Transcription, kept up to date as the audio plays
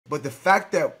But the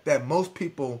fact that most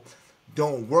people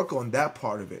don't work on that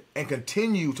part of it and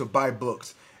continue to buy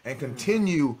books and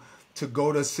continue to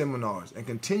go to seminars and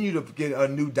continue to get a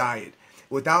new diet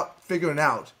without figuring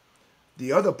out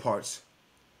the other parts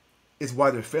is why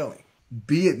they're failing.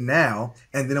 Be it now,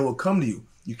 and then it will come to you.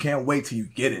 You can't wait till you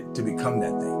get it to become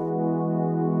that thing.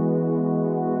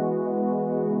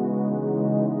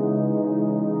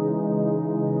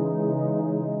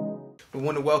 We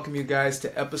want to welcome you guys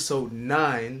to episode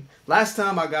 9. Last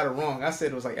time I got it wrong. I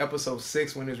said it was like episode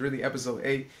 6 when it was really episode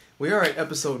 8. We are at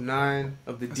episode 9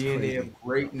 of the That's DNA crazy. Of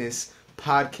Greatness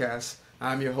podcast.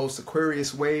 I'm your host,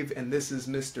 Aquarius Wave, and this is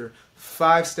Mr.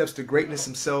 5 Steps to Greatness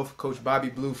himself, Coach Bobby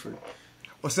Bluford.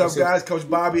 What's up, guys? Coach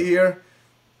Bobby here.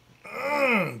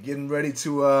 Getting ready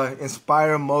to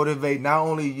inspire, motivate not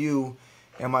only you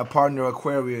and my partner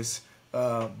Aquarius,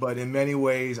 but in many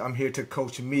ways, I'm here to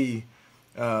coach me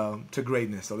to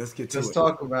greatness. So let's get to it. Let's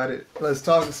talk about it. Let's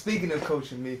talk. Speaking of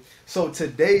coaching me, so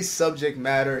today's subject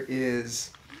matter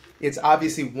it's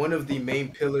obviously one of the main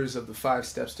pillars of the 5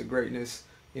 Steps to Greatness,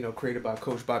 created by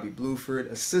Coach Bobby Bluford,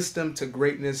 a system to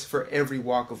greatness for every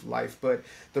walk of life. But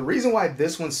the reason why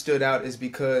this one stood out is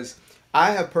because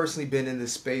I have personally been in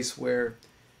this space where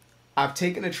I've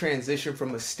taken a transition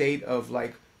from a state of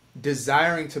like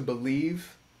desiring to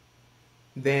believe,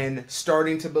 then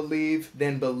starting to believe,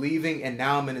 then believing, and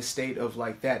now I'm in a state of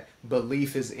like that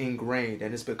belief is ingrained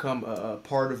and it's become a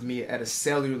part of me at a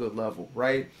cellular level,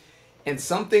 right? And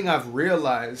something I've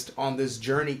realized on this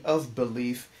journey of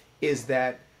belief is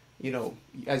that,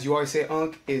 as you always say,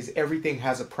 Unc, is everything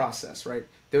has a process, right?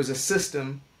 There's a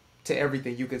system to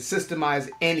everything. You can systemize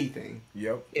anything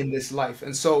in this life.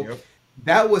 And so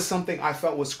that was something I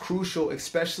felt was crucial,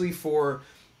 especially for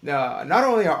not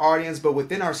only our audience, but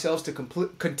within ourselves to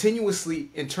continuously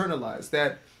internalize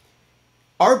that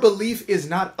our belief is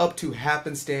not up to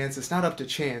happenstance. It's not up to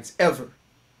chance, ever.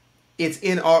 It's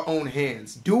in our own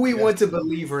hands. Do we want to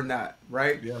believe or not,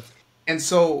 right? Yes. And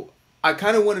so I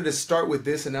kind of wanted to start with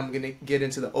this, and I'm going to get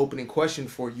into the opening question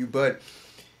for you. But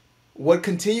what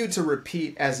continued to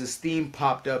repeat as this theme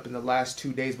popped up in the last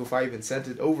 2 days before I even sent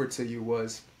it over to you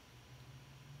was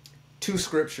 2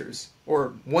 scriptures,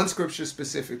 or 1 scripture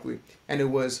specifically, and it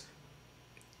was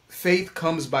faith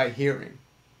comes by hearing,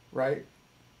 right?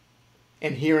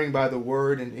 And hearing by the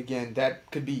word, and again, that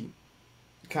could be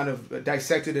kind of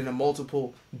dissected in a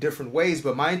multiple different ways,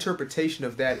 but my interpretation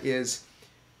of that is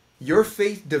your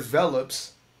faith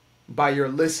develops by your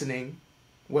listening,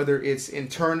 whether it's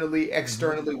internally,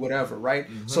 externally, whatever, right?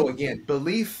 Mm-hmm. So again,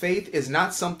 belief, faith is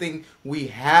not something we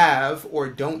have or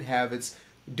don't have. It's,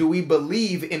 do we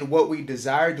believe in what we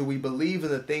desire? Do we believe in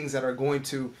the things that are going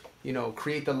to,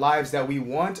 create the lives that we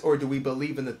want? Or do we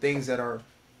believe in the things that are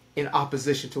in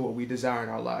opposition to what we desire in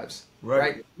our lives?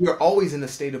 Right? We're always in a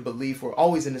state of belief. We're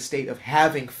always in a state of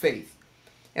having faith.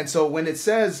 And so when it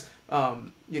says,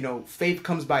 faith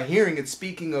comes by hearing, it's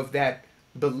speaking of that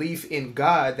belief in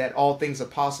God that all things are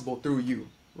possible through you,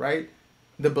 right?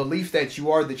 The belief that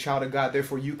you are the child of God,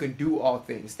 therefore you can do all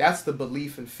things. That's the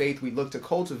belief and faith we look to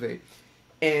cultivate.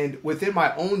 And within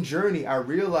my own journey, I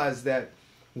realized that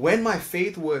when my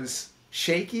faith was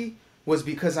shaky was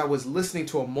because I was listening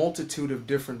to a multitude of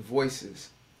different voices.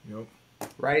 Yep.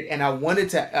 Right? And I wanted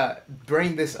to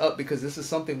bring this up because this is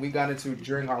something we got into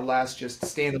during our last just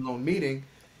standalone meeting.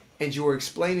 And you were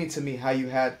explaining to me how you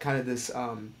had kind of this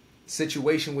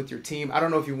situation with your team. I don't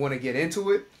know if you want to get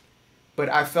into it, but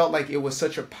I felt like it was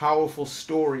such a powerful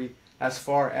story as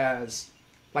far as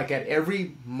like at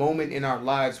every moment in our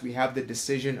lives, we have the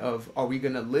decision of, are we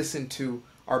going to listen to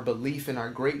our belief in our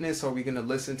greatness? Or are we going to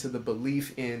listen to the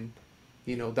belief in,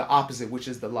 the opposite, which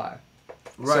is the lie?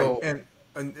 Right. So, and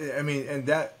I mean, and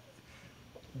that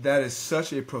is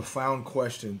such a profound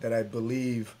question that I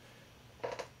believe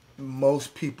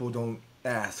most people don't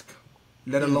ask,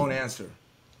 let alone answer.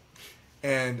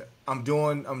 And I'm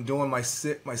doing my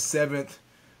 7th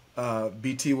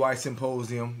BTY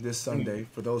symposium this Sunday.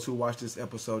 For those who watch this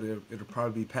episode, it'll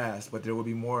probably be past, but there will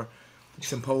be more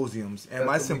symposiums. And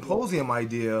my symposium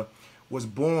idea was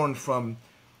born from,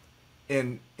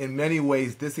 in many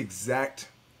ways, this exact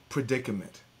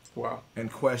predicament. Wow.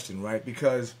 And question, right?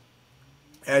 Because,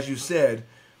 as you said,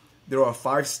 there are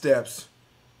 5 steps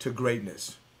to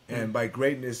greatness. And by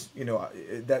greatness,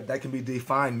 that can be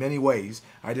defined many ways.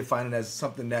 I define it as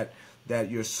something that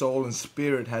your soul and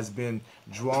spirit has been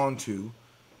drawn to,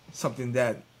 something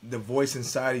that the voice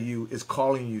inside of you is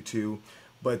calling you to,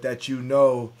 but that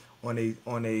on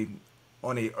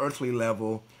a earthly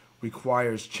level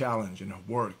requires challenge and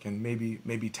work and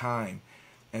maybe time.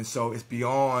 And so it's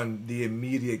beyond the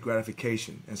immediate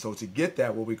gratification. And so to get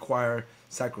that will require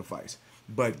sacrifice.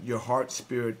 but your heart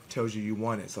spirit tells you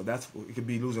want it. So it could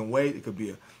be losing weight, it could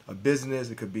be a business,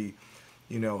 it could be,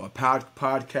 a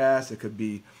podcast, it could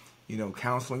be,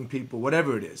 counseling people,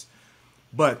 whatever it is.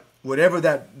 But whatever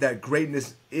that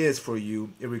greatness is for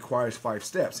you, it requires 5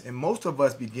 steps. And most of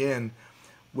us begin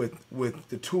with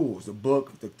the tools, the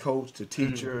book, the coach, the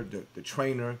teacher, the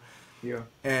trainer. Yeah.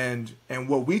 And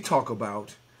what we talk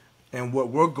about and what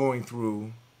we're going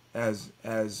through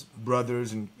as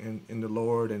brothers in the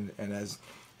Lord and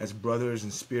as brothers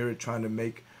in spirit trying to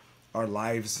make our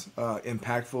lives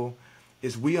impactful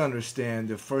is we understand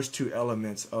the first 2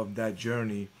 elements of that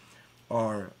journey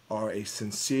are a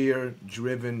sincere,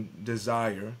 driven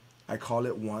desire. I call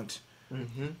it want.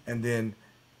 And then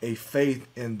a faith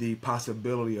in the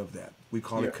possibility of that. We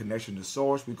call it connection to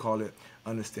source. We call it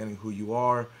understanding who you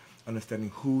are,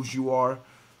 understanding whose you are.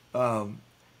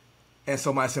 And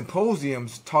so my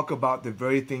symposiums talk about the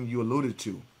very thing you alluded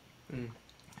to.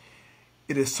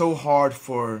 It is so hard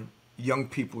for young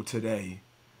people today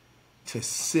to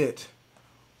sit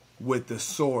with the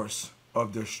source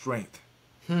of their strength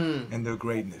and their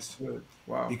greatness. Good.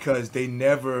 Wow. Because they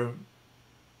never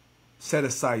set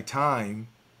aside time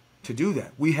to do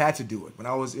that. We had to do it. When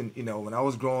I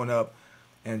was growing up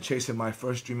and chasing my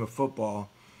first dream of football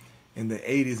in the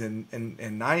 80s and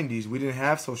 90s, we didn't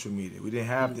have social media. We didn't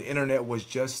have, the internet was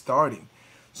just starting.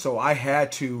 So I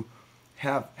had to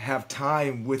have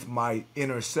time with my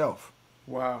inner self.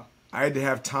 Wow. I had to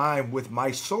have time with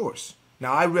my source.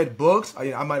 Now, I read books.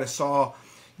 I might have saw,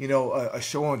 a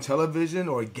show on television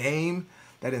or a game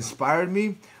that inspired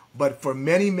me. But for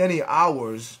many, many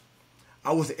hours,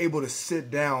 I was able to sit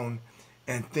down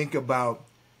and think about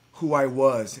who I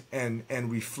was and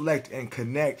reflect and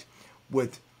connect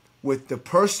with the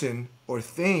person or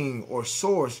thing or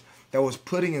source that was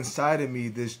putting inside of me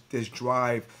this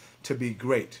drive to be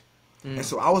great. And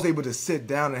so I was able to sit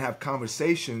down and have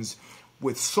conversations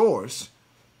with source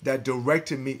that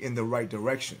directed me in the right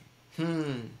direction.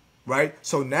 Right?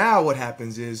 So now what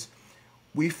happens is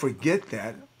we forget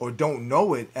that or don't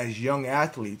know it as young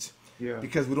athletes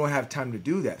because we don't have time to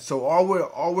do that. So all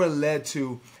we're led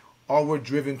to, all we're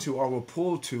driven to, all we're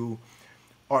pulled to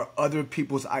are other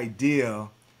people's idea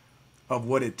of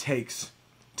what it takes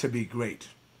to be great.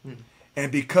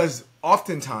 And because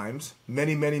oftentimes,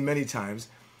 many, many, many times,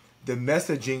 the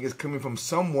messaging is coming from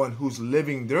someone who's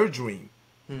living their dream,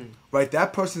 right?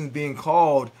 That person's being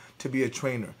called to be a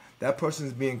trainer. That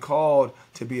person's being called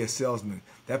to be a salesman.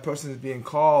 That person is being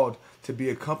called to be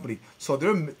a company. So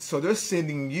they're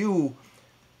sending you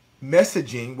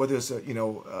messaging, whether it's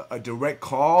a direct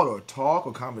call or talk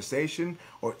or conversation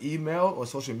or email or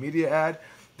social media ad.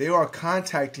 They are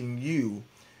contacting you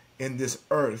in this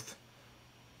earth,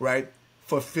 right?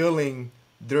 Fulfilling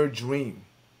their dream.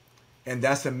 And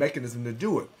that's a mechanism to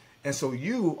do it. And so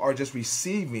you are just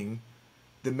receiving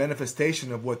the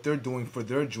manifestation of what they're doing for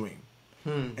their dream.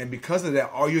 And because of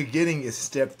that, all you're getting is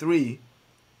step 3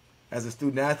 as a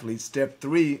student athlete, step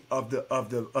 3 of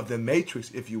the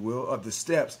matrix, if you will, of the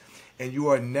steps. And you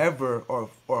are never or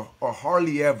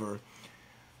hardly ever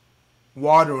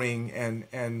watering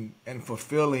and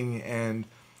fulfilling and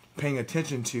paying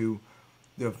attention to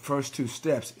the first 2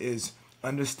 steps is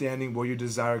understanding where your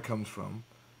desire comes from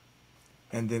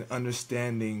and then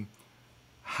understanding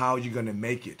how you're going to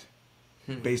make it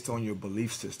based on your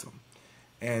belief system.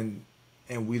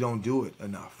 And we don't do it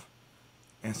enough.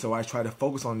 And so I try to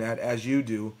focus on that as you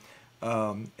do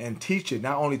and teach it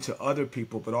not only to other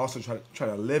people, but also try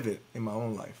to live it in my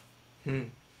own life.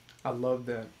 I love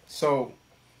that. So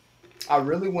I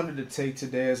really wanted to take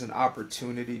today as an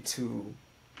opportunity to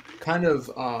kind of,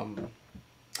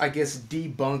 I guess,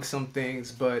 debunk some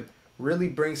things, but really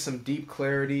bring some deep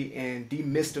clarity and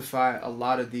demystify a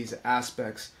lot of these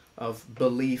aspects of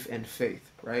belief and faith,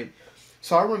 right?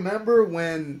 So I remember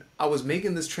when I was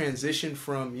making this transition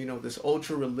from, this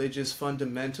ultra-religious,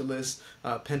 fundamentalist,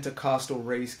 Pentecostal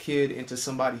raised kid into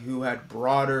somebody who had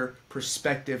broader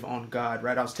perspective on God,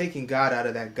 right? I was taking God out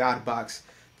of that God box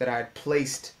that I had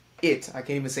placed it. I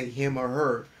can't even say him or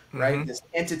her, right? This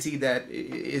entity that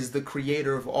is the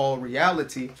creator of all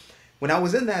reality. When I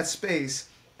was in that space,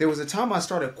 there was a time I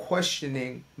started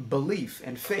questioning belief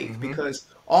and faith because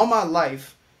all my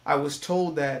life I was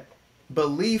told that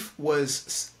belief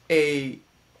was a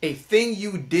thing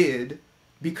you did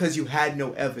because you had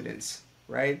no evidence,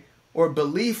 right? Or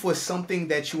belief was something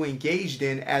that you engaged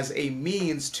in as a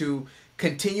means to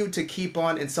continue to keep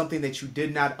on in something that you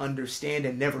did not understand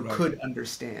and never could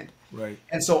understand. Right.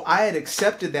 And so I had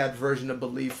accepted that version of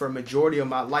belief for a majority of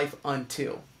my life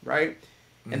until, right?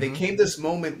 And there came this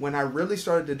moment when I really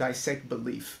started to dissect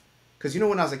belief. Because,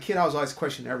 when I was a kid, I was always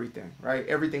questioning everything, right?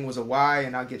 Everything was a why,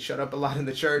 and I'd get shut up a lot in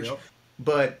the church. Yep.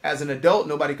 But as an adult,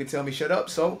 nobody could tell me shut up.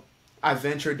 So I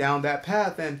ventured down that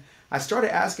path, and I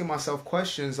started asking myself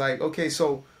questions like, okay,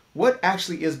 so what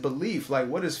actually is belief? Like,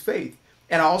 what is faith?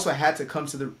 And I also had to come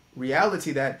to the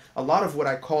reality that a lot of what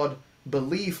I called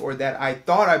belief, or that I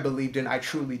thought I believed in, I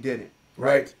truly didn't.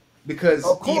 Right. Because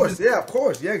of course,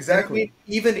 yeah, exactly.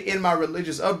 Even in my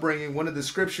religious upbringing, one of the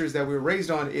scriptures that we were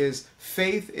raised on is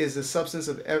faith is the substance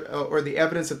of, or the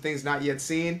evidence of things not yet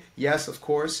seen. Yes, of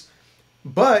course.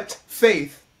 But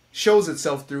faith shows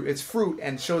itself through its fruit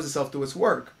and shows itself through its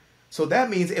work. So that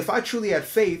means if I truly had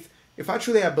faith, if I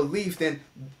truly had belief, then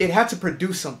it had to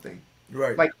produce something.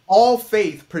 Right. Like all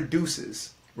faith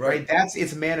produces. Right. That's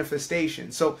its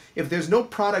manifestation. So if there's no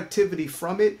productivity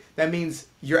from it, that means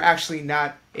you're actually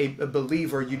not a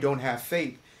believer. You don't have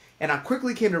faith. And I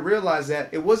quickly came to realize that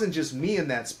it wasn't just me in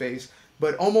that space,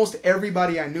 but almost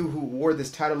everybody I knew who wore this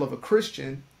title of a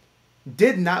Christian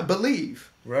did not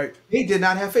believe. Right. They did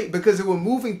not have faith because they were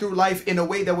moving through life in a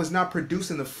way that was not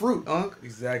producing the fruit, Unc.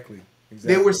 Exactly.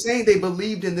 They were saying they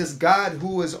believed in this God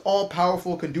who is all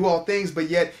powerful, can do all things, but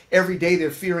yet every day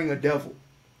they're fearing a devil.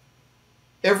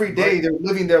 Every day they're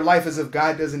living their life as if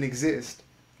God doesn't exist.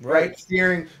 Right?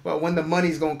 Fearing, well, when the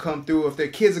money's going to come through, if their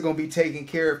kids are going to be taken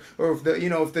care of, or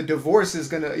if the divorce is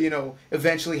going to,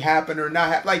 eventually happen or not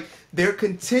happen. Like, they're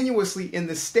continuously in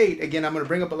the state. Again, I'm going to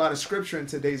bring up a lot of scripture in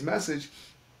today's message.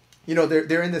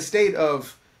 They're in the state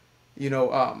of,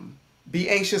 be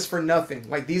anxious for nothing.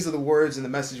 Like, these are the words in the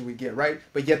message we get, right?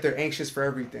 But yet they're anxious for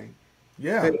everything.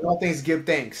 Yeah. In all things give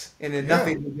thanks, and in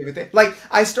nothing give it thanks. Like,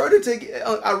 I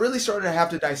really started to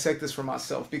have to dissect this for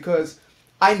myself, because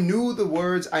I knew the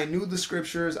words, I knew the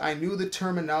scriptures, I knew the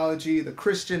terminology, the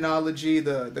Christianology,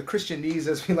 the Christianese,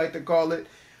 as we like to call it,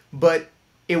 but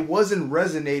it wasn't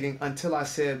resonating until I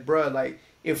said, bruh, like,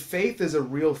 if faith is a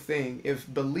real thing,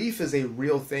 if belief is a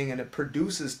real thing, and it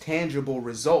produces tangible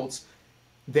results,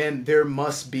 then there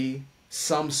must be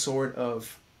some sort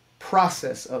of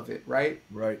process of it, right?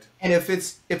 Right. And if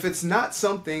it's not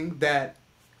something that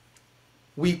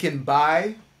we can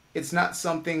buy, it's not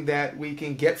something that we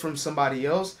can get from somebody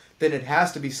else, then it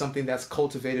has to be something that's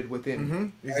cultivated within.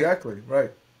 Mm-hmm. Exactly.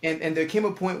 Right. And there came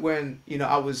a point when,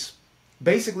 I was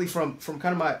basically from kind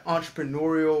of my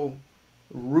entrepreneurial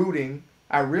rooting,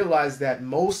 I realized that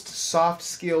most soft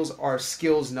skills are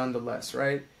skills nonetheless,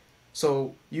 right?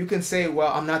 So you can say,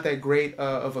 well, I'm not that great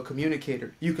of a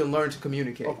communicator. You can learn to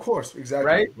communicate. Of course,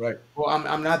 exactly. Right. Well,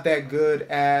 I'm not that good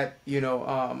at,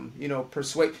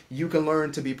 persuade. You can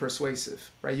learn to be persuasive,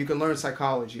 right? You can learn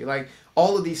psychology. Like,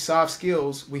 all of these soft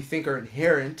skills we think are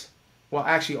inherent, well,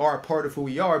 actually are a part of who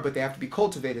we are, but they have to be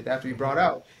cultivated. They have to be brought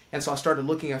out. And so I started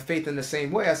looking at faith in the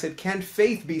same way. I said, can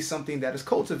faith be something that is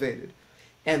cultivated?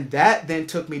 And that then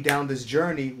took me down this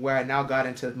journey where I now got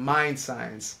into mind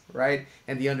science, right?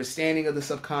 And the understanding of the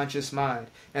subconscious mind,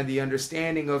 and the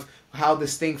understanding of how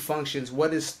this thing functions.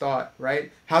 What is thought,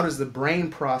 right? How does the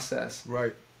brain process?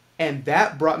 Right. And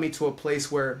that brought me to a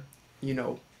place where,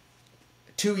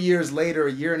 2 years later,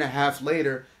 a year and a half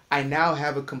later, I now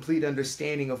have a complete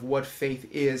understanding of what faith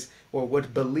is, or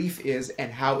what belief is,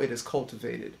 and how it is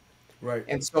cultivated. Right.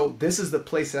 And so this is the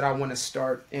place that I want to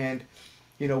start. And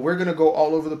we're going to go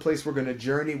all over the place. We're going to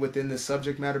journey within this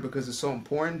subject matter because it's so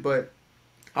important. But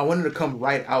I wanted to come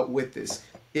right out with this.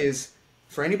 Is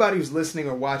for anybody who's listening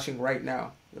or watching right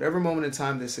now, whatever moment in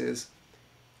time this is,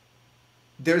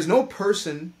 there's no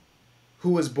person who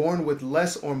was born with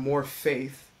less or more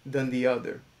faith than the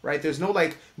other, right? There's no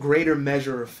greater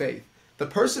measure of faith. The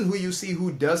person who you see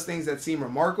who does things that seem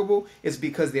remarkable is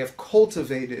because they have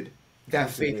cultivated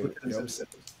that faith within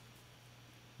themselves.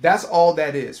 That's all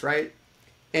that is, right?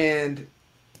 And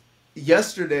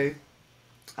yesterday,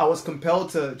 I was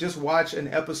compelled to just watch an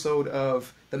episode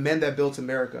of The Men That Built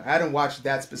America. I hadn't watched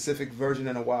that specific version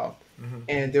in a while. Mm-hmm.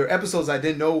 And there were episodes I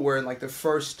didn't know were in the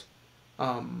first,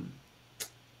 the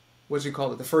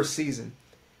first season.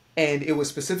 And it was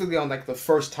specifically on the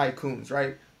first tycoons,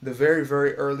 right? The very,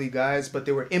 very early guys, but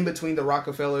they were in between the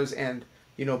Rockefellers and,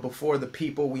 before the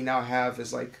people we now have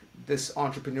is this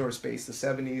entrepreneur space, the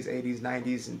 70s, 80s,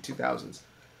 90s, and 2000s.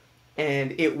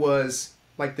 And it was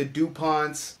the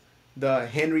DuPonts, the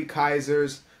Henry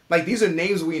Kaisers. These are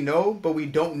names we know, but we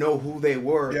don't know who they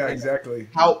were. Yeah, exactly.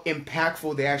 How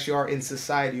impactful they actually are in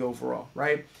society overall,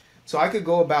 right? So I could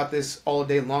go about this all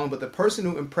day long, but the person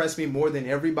who impressed me more than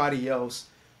everybody else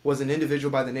was an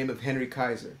individual by the name of Henry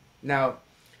Kaiser. Now,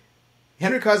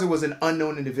 Henry Kaiser was an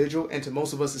unknown individual, and to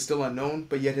most of us is still unknown,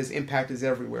 but yet his impact is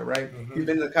everywhere, right? Mm-hmm. You've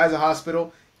been to the Kaiser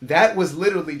Hospital. That was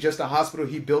literally just a hospital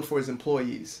he built for his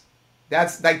employees.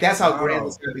 That's how grand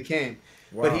this guy became.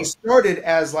 But he Wow. started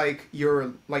as like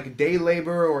your like day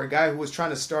laborer or a guy who was trying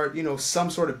to start, some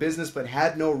sort of business but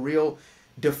had no real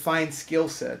defined skill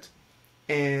set.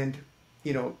 And,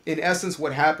 in essence,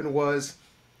 what happened was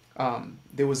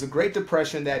there was a Great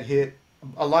Depression that hit.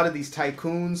 A lot of these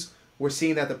tycoons were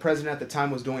seeing that the president at the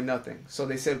time was doing nothing. So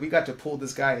they said, we got to pull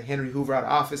this guy, Henry Hoover, out of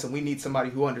office, and we need somebody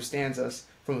who understands us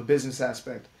from a business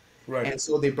aspect. Right. And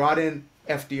so they brought in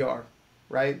FDR,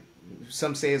 right?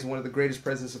 Some say is one of the greatest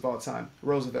presidents of all time,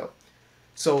 Roosevelt.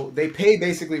 So they pay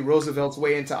basically Roosevelt's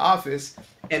way into office,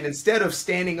 and instead of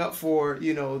standing up for,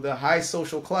 the high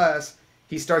social class,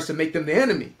 he starts to make them the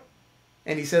enemy.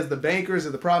 And he says the bankers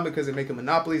are the problem because they're making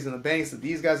monopolies in the banks, that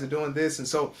these guys are doing this. And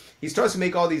so he starts to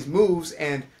make all these moves,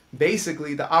 and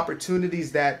basically the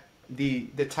opportunities that the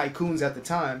tycoons at the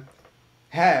time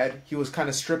had, he was kind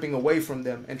of stripping away from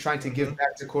them and trying to give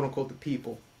back to quote unquote the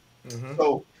people.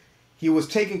 So he was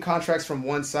taking contracts from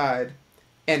one side,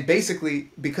 and basically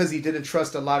because he didn't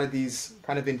trust a lot of these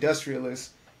kind of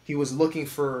industrialists, he was looking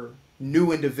for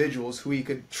new individuals who he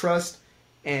could trust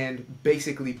and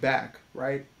basically back,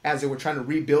 right? As they were trying to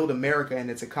rebuild America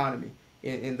and its economy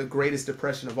in the greatest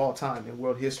depression of all time in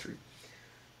world history.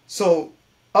 So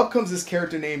up comes this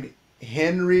character named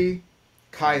Henry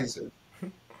Kaiser.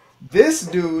 This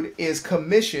dude is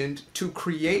commissioned to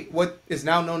create what is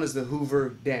now known as the Hoover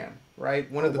Dam,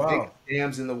 right? One of the biggest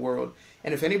dams in the world.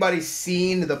 And if anybody's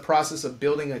seen the process of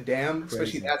building a dam,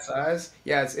 especially that size,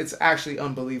 yeah, it's actually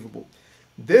unbelievable.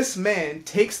 This man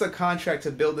takes the contract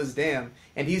to build this dam,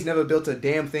 and he's never built a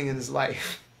damn thing in his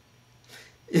life.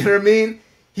 You know what I mean?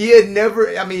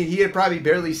 He had probably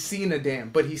barely seen a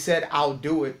dam, but he said, I'll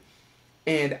do it.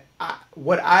 And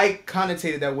what I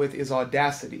connotated that with is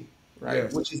audacity, right?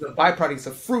 Yes. Which is a byproduct, it's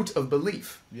a fruit of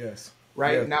belief. Yes.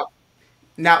 Right? Yes.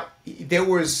 Now, there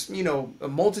was, a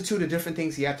multitude of different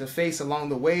things he had to face along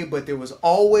the way, but there was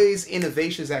always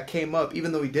innovations that came up,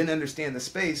 even though he didn't understand the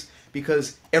space,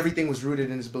 because everything was rooted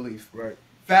in his belief. Right.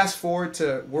 Fast forward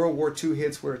to World War II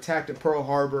hits, we're attacked at Pearl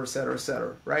Harbor, et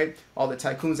cetera, right? All the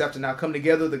tycoons have to now come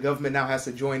together. The government now has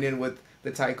to join in with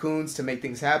the tycoons to make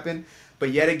things happen.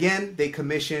 But yet again, they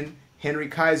commission Henry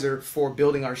Kaiser for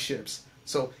building our ships.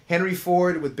 So Henry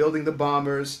Ford with building the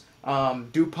bombers,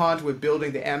 DuPont with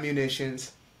building the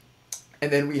ammunitions,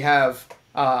 and then we have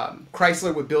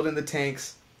Chrysler with building the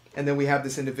tanks, and then we have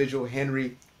this individual,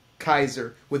 Henry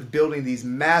Kaiser, with building these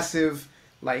massive,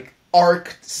 like,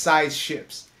 ark-sized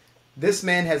ships. This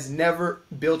man has never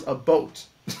built a boat.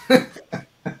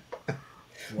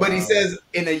 But he says,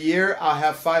 in a year, I'll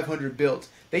have 500 built.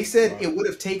 They said it would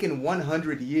have taken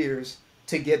 100 years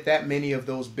to get that many of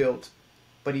those built.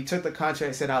 But he took the contract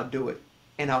and said, I'll do it.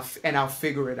 And I'll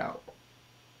figure it out.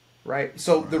 Right?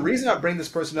 So the reason I bring this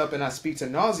person up and I speak to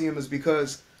nauseum is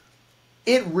because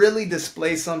it really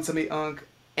displays something to me, Unc.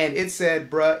 And it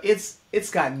said, bruh,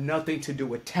 it's got nothing to do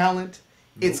with talent.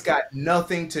 Nope. It's got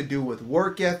nothing to do with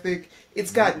work ethic.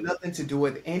 It's got nothing to do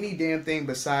with any damn thing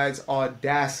besides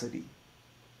audacity.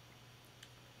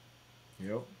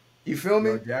 Yep. You feel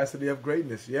me? The audacity of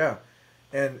greatness, yeah.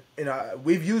 And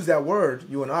we've used that word,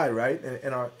 you and I, right,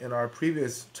 in our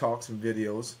previous talks and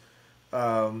videos.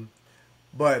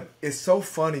 But it's so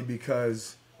funny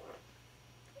because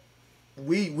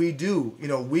we do,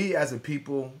 we as a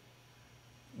people,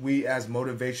 we as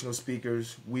motivational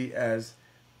speakers, we as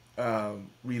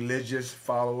religious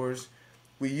followers,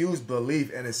 we use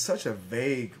belief, and it's such a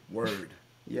vague word.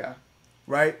 Yeah.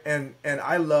 Right? And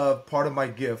I love, part of my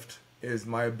gift is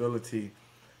my ability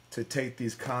to take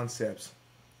these concepts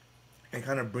and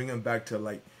kind of bring them back to,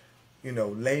 like,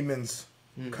 layman's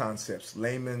concepts,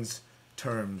 layman's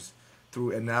terms,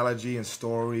 through analogy and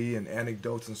story and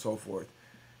anecdotes and so forth.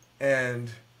 And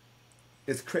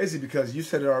it's crazy because you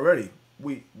said it already.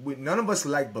 We none of us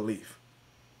lack belief,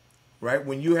 right?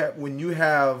 When you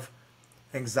have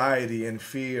anxiety and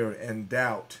fear and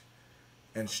doubt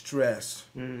and stress,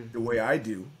 the way I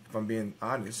do, if I'm being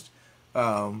honest,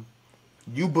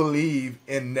 you believe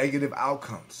in negative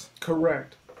outcomes.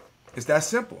 Correct. It's that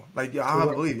simple. Like, I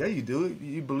believe. Yeah, you do.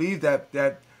 You believe that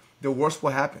the worst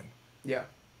will happen. Yeah.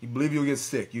 You believe you'll get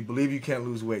sick. You believe you can't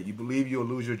lose weight. You believe you'll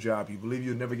lose your job. You believe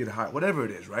you'll never get hired. Whatever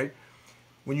it is, right?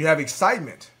 When you have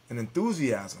excitement and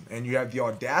enthusiasm and you have the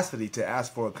audacity to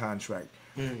ask for a contract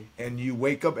and you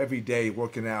wake up every day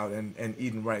working out and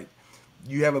eating right,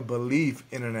 you have a belief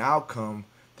in an outcome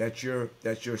that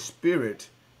your spirit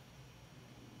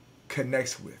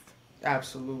connects with.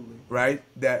 Absolutely. Right?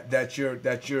 That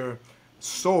your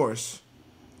source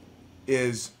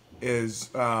is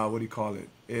what do you call it?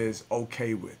 Is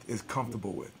okay with, is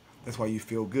comfortable with. That's why you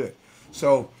feel good.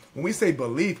 So when we say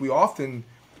belief, we often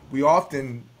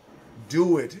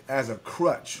do it as a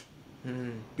crutch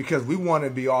because we want to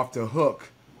be off the hook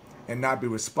and not be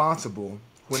responsible.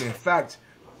 When in fact,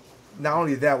 not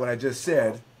only that, what I just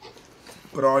said,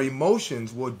 but our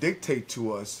emotions will dictate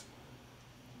to us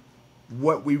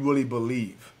what we really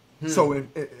believe. So,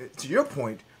 to your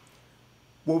point,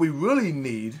 what we really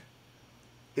need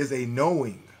is a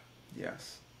knowing.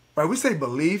 Yes. Right? We say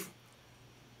belief,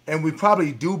 and we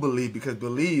probably do believe because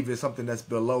believe is something that's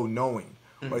below knowing.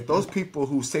 Right? Those people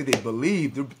who say they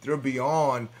believe, they're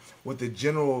beyond what the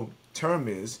general term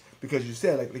is, because you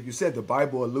said, like you said, the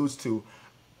Bible alludes to,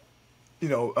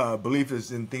 belief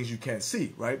is in things you can't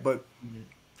see, right? But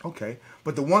okay,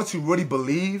 but the ones who really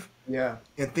believe,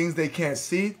 in things they can't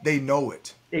see, they know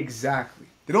it. Exactly.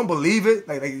 They don't believe it.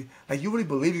 Like you really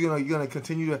believe you're gonna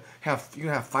continue to have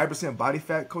 5% body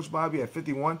fat, Coach Bobby, at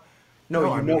 51?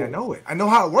 No, I know it. I know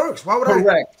how it works. Why would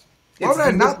Correct. Why would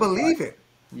I not believe it?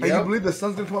 Like, you believe the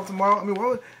sun's gonna come up tomorrow? I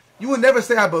mean, you would never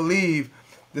say I believe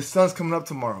the sun's coming up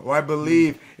tomorrow, or I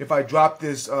believe if I drop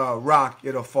this rock,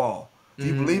 it'll fall. Do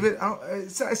you believe it?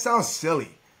 It sounds silly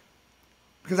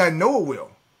because I know it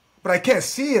will, but I can't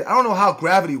see it. I don't know how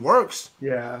gravity works.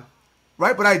 Yeah.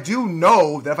 Right, but I do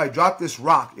know that if I drop this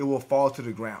rock, it will fall to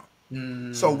the ground.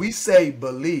 So we say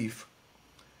belief,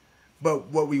 but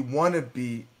what we want to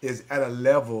be is at a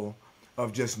level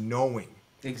of just knowing.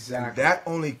 Exactly. And that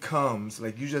only comes,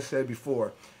 like you just said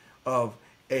before, of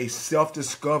a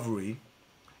self-discovery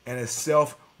and a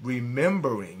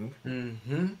self-remembering,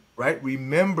 right?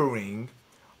 Remembering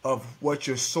of what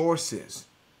your source is.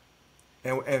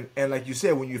 And like you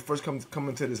said, when you first come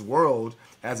into this world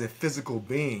as a physical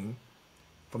being,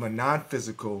 from a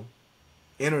non-physical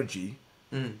energy,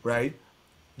 right?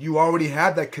 You already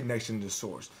have that connection to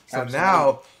source. So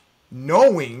now,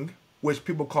 knowing, which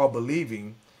people call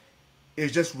believing,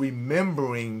 is just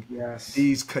remembering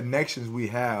these connections we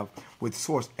have with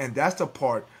source. And that's the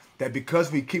part that,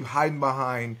 because we keep hiding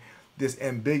behind these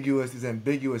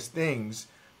ambiguous things,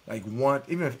 like want,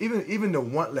 even the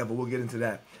want level, we'll get into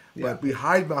that. But we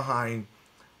hide behind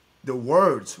the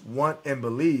words want and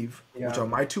believe, which are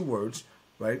my two words.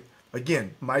 Right?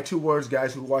 Again, my two words,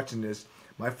 guys who are watching this,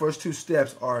 my first two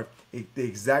steps are the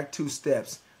exact two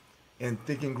steps in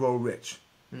Think and Grow Rich.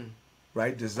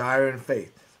 Right? Desire and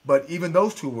faith. But even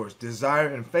those two words, desire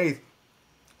and faith,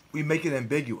 we make it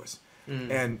ambiguous.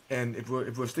 And if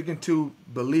we're sticking to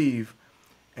believe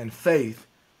and faith,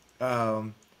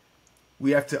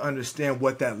 we have to understand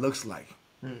what that looks like.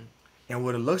 And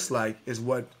what it looks like is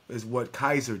what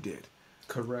Kaiser did.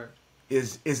 Correct.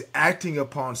 Is acting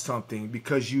upon something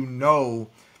because you know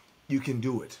you can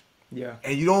do it. Yeah.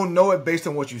 And you don't know it based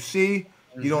on what you see.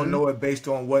 You don't know it based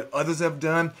on what others have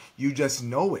done. You just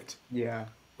know it. Yeah.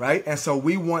 Right? And so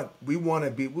we don't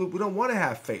want to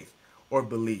have faith or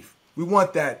belief. We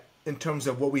want that in terms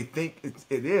of what we think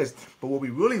it is. But what we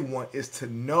really want is to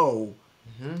know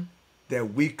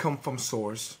that we come from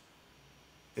source,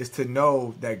 is to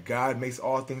know that God makes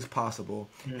all things possible,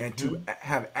 and to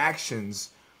have actions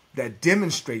that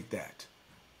demonstrate that,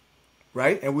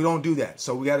 right? And we don't do that.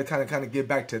 So we got to kind of get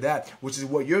back to that, which is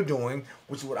what you're doing,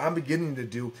 which is what I'm beginning to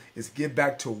do, is get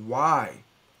back to why.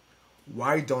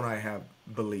 Why don't I have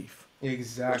belief?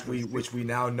 Exactly. Which we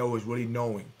now know is really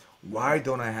knowing. Why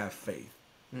don't I have faith?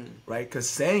 Right? Because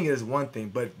saying it is one thing,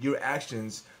 but your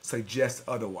actions suggest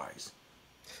otherwise.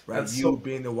 Right? You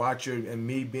being the watcher and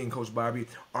me being Coach Bobby,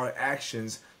 our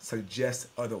actions suggest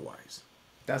otherwise.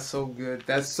 That's so good.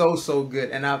 That's so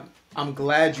good. And I'm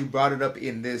glad you brought it up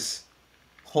in this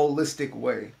holistic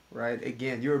way, right?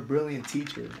 Again, you're a brilliant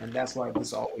teacher, and that's why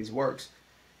this always works.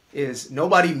 Is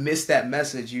nobody missed that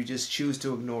message, you just choose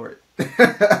to ignore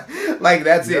it. Like,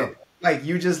 that's it. Like,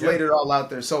 you just laid it all out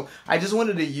there. So I just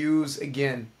wanted to use,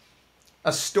 again,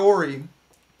 a story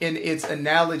in its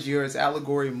analogy or its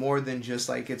allegory more than just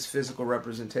like its physical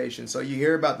representation. So you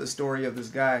hear about the story of this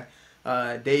guy,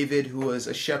 David, who was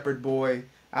a shepherd boy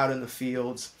out in the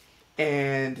fields,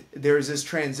 and there's this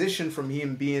transition from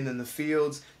him being in the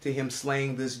fields to him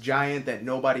slaying this giant that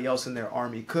nobody else in their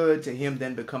army could, to him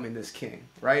then becoming this king,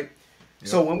 right?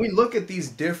 So when we look at these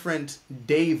different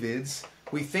Davids,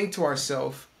 we think to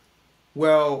ourselves,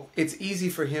 well, it's easy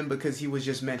for him because he was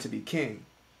just meant to be king,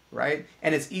 right?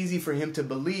 And it's easy for him to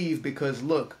believe because,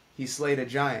 look, he slayed a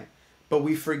giant. But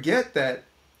we forget that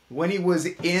when he was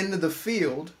in the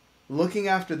field looking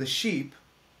after the sheep,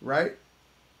 right,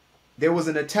 there was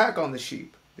an attack on the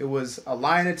sheep. There was a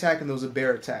lion attack and there was a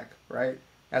bear attack, right,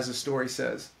 as the story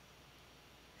says.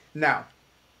 Now,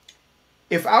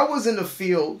 if I was in the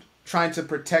field trying to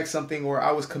protect something, or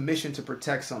I was commissioned to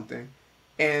protect something,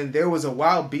 and there was a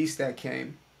wild beast that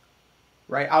came,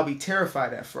 right, I'll be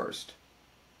terrified at first.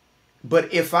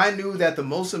 But if I knew that the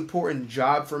most important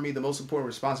job for me, the most important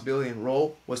responsibility and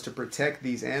role was to protect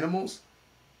these animals,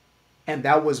 and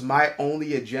that was my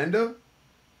only agenda,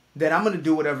 then I'm going to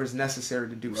do whatever is necessary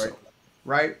to do so.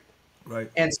 Right? Right.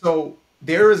 And so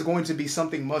there is going to be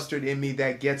something mustered in me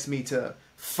that gets me to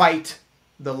fight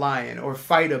the lion or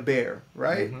fight a bear.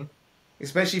 Right? Mm-hmm.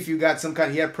 Especially if you got some kind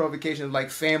of, he had provocation like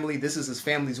family. This is his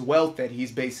family's wealth that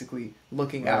he's basically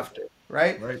looking after.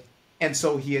 Right? Right. And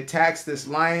so he attacks this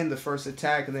lion, the first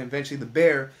attack, and then eventually the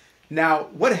bear. Now,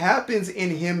 what happens in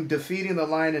him defeating the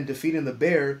lion and defeating the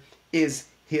bear is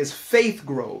his faith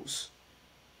grows.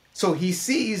 So he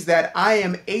sees that I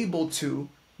am able to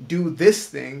do this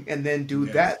thing and then do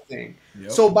that thing.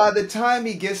 Yep. So by the time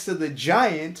he gets to the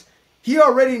giant, he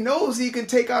already knows he can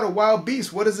take out a wild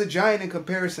beast. What is a giant in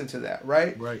comparison to that,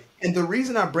 right? Right. And the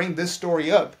reason I bring this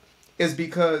story up is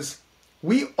because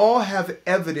we all have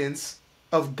evidence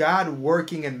of God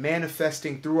working and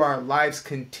manifesting through our lives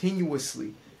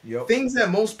continuously. Yep. Things that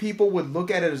most people would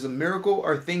look at it as a miracle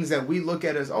are things that we look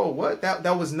at as, oh, what?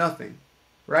 That was nothing,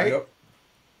 right? Yep.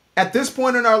 At this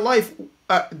point in our life,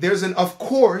 there's an of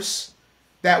course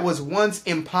that was once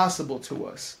impossible to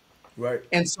us. Right.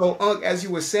 And so, as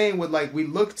you were saying, with like we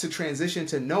look to transition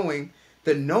to knowing,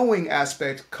 the knowing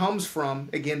aspect comes from,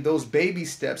 again, those baby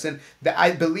steps. And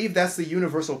I believe that's the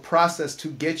universal process to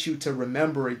get you to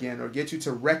remember again or get you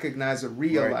to recognize or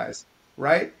realize,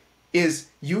 right? Is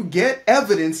you get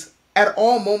evidence at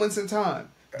all moments in time.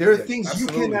 There are things you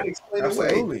cannot explain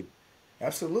away.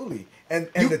 Absolutely. And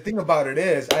the thing about it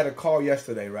is, I had a call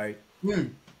yesterday, right?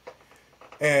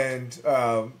 And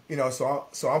so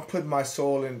I'm putting my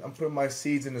soul in, I'm putting my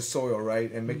seeds in the soil,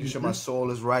 right? And making sure my soul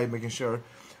is right, making sure.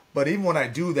 But even when I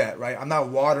do that, right, I'm not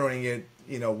watering it,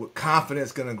 with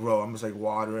confidence gonna grow. I'm just like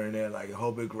watering it, like I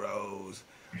hope it grows.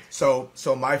 So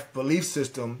my belief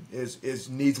system is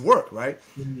needs work, right?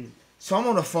 Mm-hmm. So I'm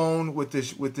on the phone with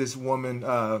this woman,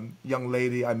 young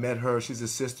lady. I met her. She's a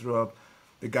sister of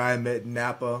the guy I met in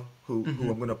Napa, who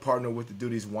I'm gonna partner with to do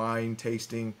these wine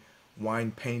tasting,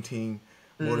 wine painting,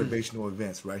 motivational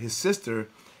events, right? His sister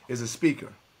is a speaker.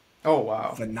 Oh,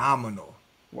 wow. Phenomenal.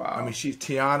 Wow. I mean, she's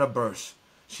Tiana Burst.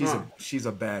 She's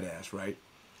a badass, right?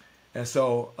 And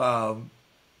so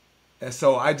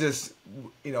I just,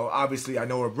 obviously I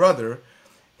know her brother,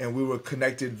 and we were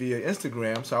connected via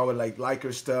Instagram. So I would like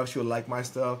her stuff. She would like my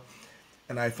stuff.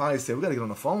 And I finally said, we got to get on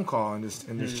a phone call and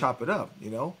just chop it up,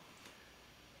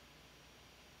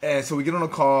 And so we get on a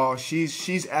call.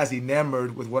 She's as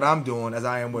enamored with what I'm doing as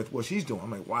I am with what she's doing.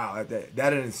 I'm like, wow,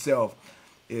 that in itself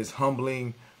is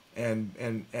humbling and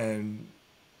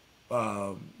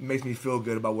makes me feel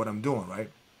good about what I'm doing,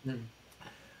 right?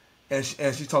 And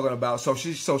she's talking about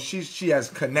she has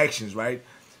connections, right?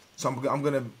 So I'm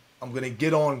gonna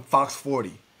get on Fox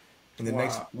 40 in the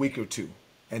next week or two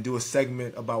and do a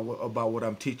segment about what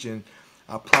I'm teaching.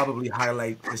 I'll probably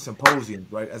highlight the symposium,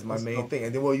 right, as my main thing,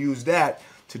 and then we'll use that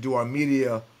to do our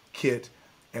media kit,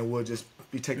 and we'll just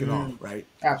be taking off, right?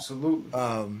 Absolutely.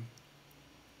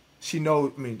 She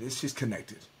knows. I mean, she's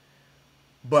connected,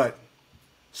 but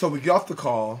so we get off the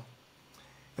call,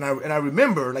 and I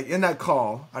remember, like in that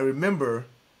call, I remember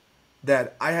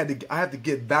that I had to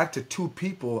get back to two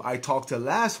people I talked to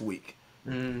last week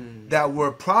that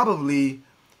were probably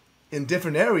in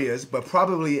different areas, but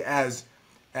probably as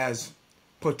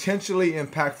potentially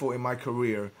impactful in my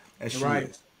career as she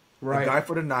is. Right. A guy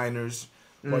for the Niners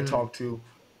who I talked to,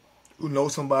 who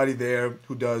knows somebody there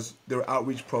who does their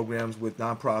outreach programs with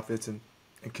nonprofits and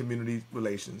community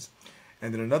relations.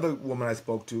 And then another woman I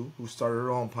spoke to who started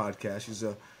her own podcast.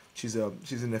 She's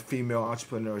in the female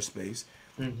entrepreneur space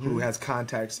who has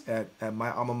contacts at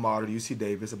my alma mater, UC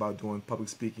Davis, about doing public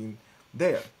speaking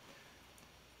there.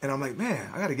 And I'm like, man,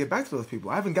 I got to get back to those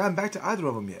people. I haven't gotten back to either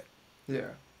of them yet. Yeah.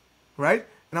 Right?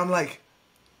 And I'm like,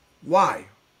 why?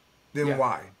 Then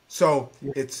why? So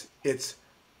it's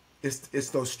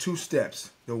those two steps,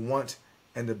 the want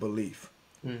and the belief,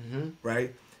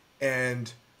 right?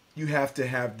 And you have to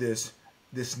have this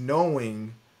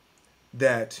knowing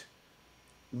that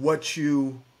what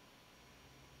you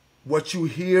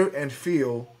hear and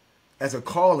feel as a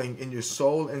calling in your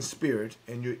soul and spirit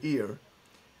and your ear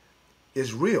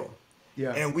is real.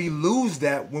 Yeah. And we lose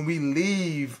that when we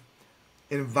leave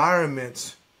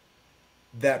environments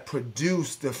that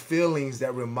produce the feelings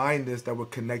that remind us that we're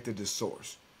connected to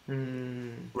source.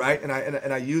 Right? And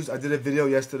I did a video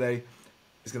yesterday,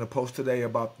 it's gonna post today,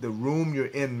 about the room you're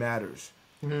in matters.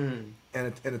 And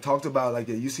it talked about, like,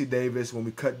 at UC Davis, when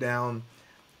we cut down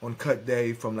on cut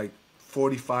day from like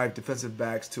 45 defensive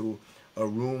backs to a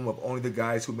room of only the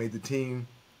guys who made the team,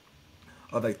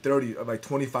 of like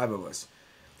 25 of us.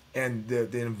 and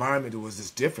the environment was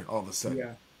just different all of a sudden.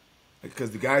 Yeah.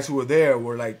 Because the guys who were there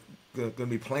were like going to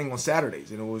be playing on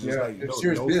Saturdays, and it was just like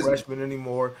no freshmen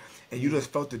anymore, and you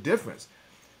just felt the difference.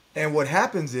 And what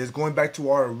happens is, going back to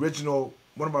our original,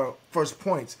 one of our first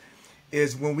points,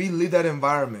 is when we leave that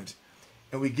environment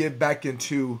and we get back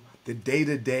into the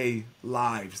day-to-day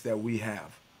lives that we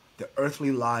have, the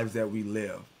earthly lives that we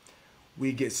live,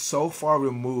 we get so far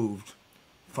removed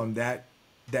from that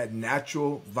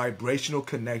natural vibrational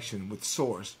connection with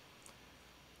Source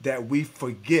that we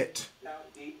forget.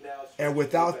 And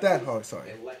without that, oh,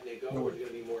 sorry. And letting it go, no. There's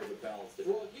going to be more of a balance.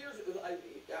 Well, here's,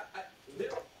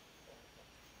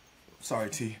 sorry,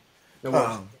 T.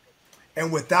 No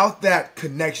and without that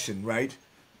connection, right,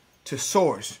 to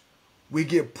Source, we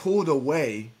get pulled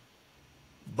away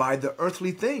by the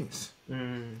earthly things.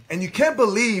 Mm. And you can't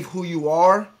believe who you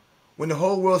are when the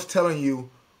whole world's telling you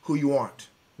who you aren't.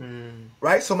 Mm.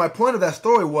 Right? So my point of that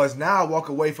story was, now I walk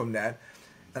away from that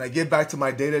and I get back to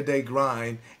my day-to-day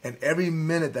grind, and every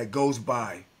minute that goes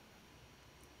by,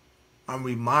 I'm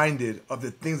reminded of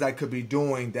the things I could be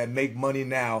doing that make money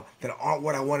now that aren't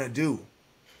what I want to do.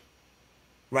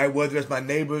 Right? Whether it's my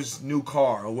neighbor's new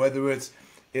car, or whether it's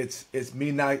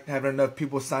me not having enough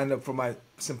people signed up for my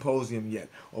symposium yet,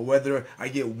 or whether I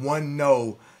get one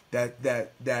no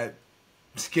that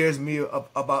scares me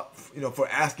about, for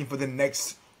asking for the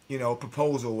next,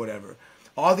 proposal or whatever.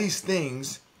 All these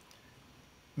things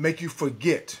make you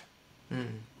forget,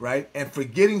 right? And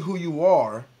forgetting who you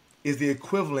are is the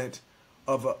equivalent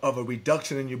of a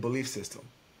reduction in your belief system.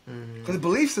 Because the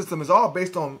belief system is all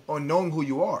based on knowing who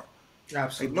you are.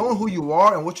 Absolutely. Like knowing who you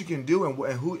are and what you can do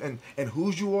and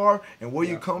whose you are and where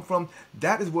you come from,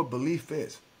 that is what belief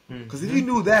is. Because if you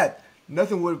knew that,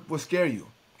 nothing would scare you.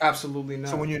 Absolutely not.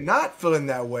 So when you're not feeling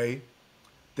that way,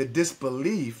 the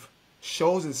disbelief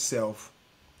shows itself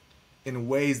in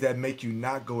ways that make you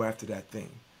not go after that thing.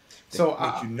 So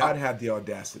make you not have the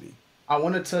audacity. I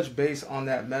want to touch base on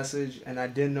that message, and I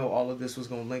didn't know all of this was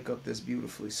going to link up this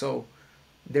beautifully. So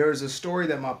there is a story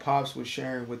that my pops was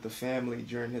sharing with the family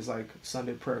during his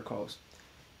Sunday prayer calls,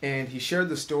 and he shared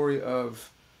the story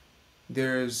of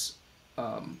there's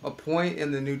a point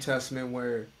in the New Testament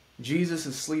where Jesus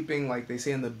is sleeping, like they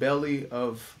say, in the belly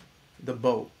of the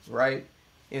boat, right?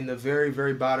 In the very,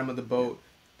 very bottom of the boat.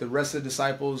 The rest of the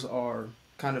disciples are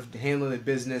kind of handling the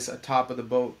business atop of the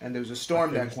boat, and there's a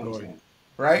storm that comes in,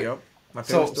 right? Yep. My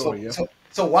favorite story, yep.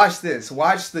 So watch this.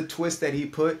 Watch the twist that he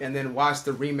put, and then watch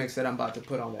the remix that I'm about to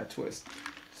put on that twist.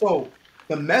 So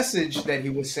the message that he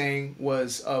was saying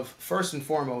was of, first and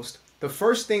foremost, the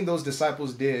first thing those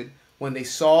disciples did when they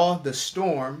saw the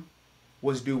storm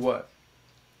was do what?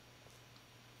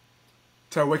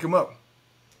 Try to wake him up.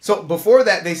 So before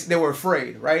that, they were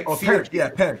afraid, right? Oh, panic. Yeah,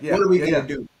 panic. Yeah. What are we going to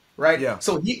do? Right? Yeah.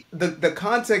 So the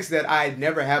context that I had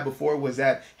never had before was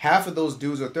that half of those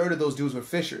dudes, or a third of those dudes, were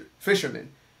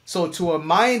fishermen. So to a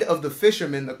mind of the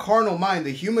fisherman, the carnal mind,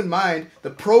 the human mind, the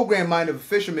programmed mind of a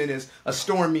fisherman is a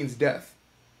storm means death.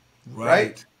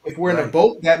 Right? If we're in a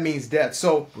boat, that means death.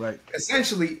 So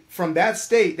essentially, from that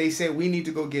state, they say we need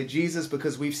to go get Jesus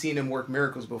because we've seen him work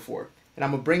miracles before. And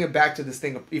I'm going to bring it back to this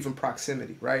thing of even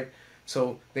proximity, right?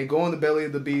 So they go in the belly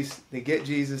of the beast, they get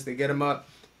Jesus, they get him up.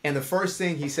 And the first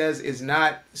thing he says is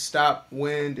not stop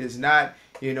wind, is not,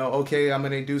 okay, I'm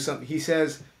going to do something. He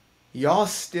says, y'all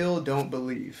still don't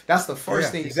believe. That's the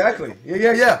first thing he exactly.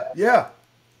 said. Yeah.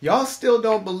 Y'all still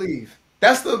don't believe.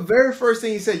 That's the very first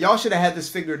thing he said. Y'all should have had this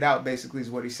figured out, basically, is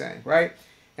what he's saying, right?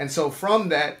 And so from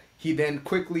that, he then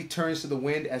quickly turns to the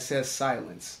wind and says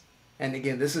silence. And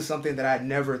again, this is something that I had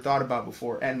never thought about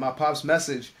before. And my pop's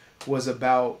message was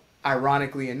about,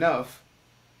 ironically enough,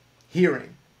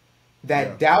 hearing.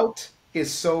 That doubt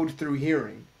is sowed through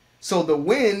hearing. So the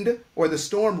wind or the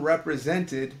storm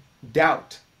represented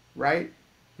doubt, right?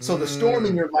 So the storm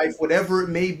in your life, whatever it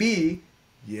may be,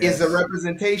 is a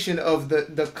representation of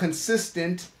the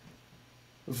consistent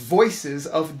voices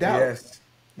of doubt. Yes.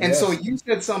 And so you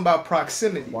said something about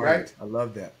proximity, right? I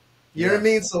love that. You know what I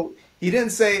mean? So he didn't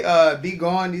say, be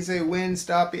gone. He said, wind,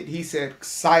 stop it. He said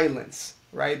silence,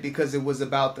 right? Because it was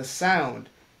about the sound.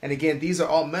 And again, these are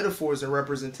all metaphors and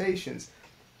representations.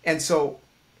 And so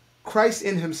Christ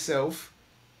in himself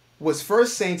was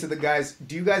first saying to the guys,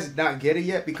 do you guys not get it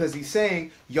yet? Because he's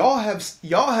saying, y'all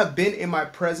have been in my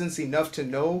presence enough to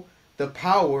know the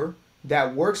power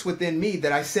that works within me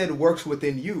that I said works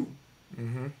within you.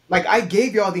 Mm-hmm. Like I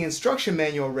gave y'all the instruction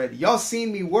manual already. Y'all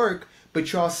seen me work,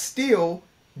 but y'all still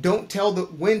don't tell the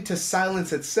wind to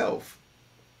silence itself.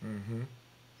 Mm-hmm.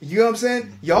 You know what I'm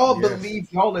saying? Y'all Yes.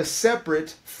 believe y'all are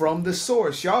separate from the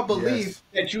source. Y'all believe Yes.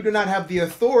 that you do not have the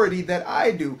authority that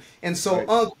I do. And so,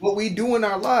 Right. what we do in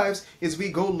our lives is we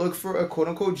go look for a quote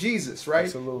unquote Jesus, right? I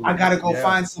Absolutely. got to go Yeah.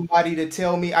 find somebody to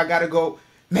tell me. I got to go,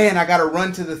 man, I got to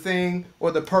run to the thing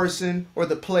or the person or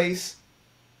the place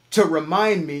to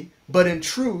remind me. But in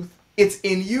truth, it's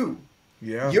in you.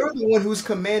 Yeah. You're the one who's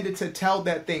commanded to tell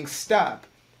that thing stop.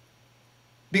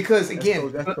 Because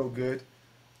again, That's so good.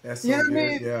 That's you so know what I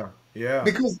good. mean? Yeah. Yeah.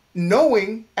 Because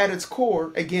knowing at its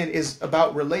core, again, is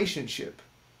about relationship,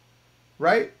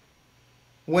 right?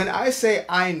 When I say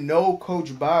I know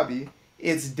Coach Bobby,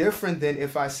 it's different than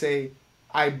if I say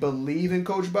I believe in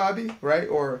Coach Bobby, right?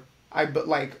 Or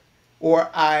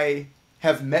I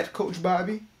have met Coach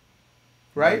Bobby,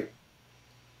 right? Right.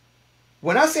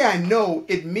 When I say I know,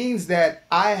 it means that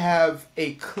I have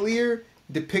a clear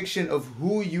depiction of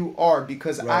who you are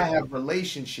because I Right. have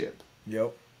relationship.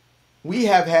 Yep. We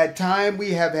have had time.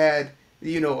 We have had,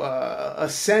 a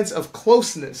sense of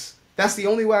closeness. That's the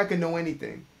only way I can know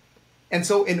anything. And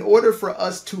so, in order for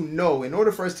us to know, in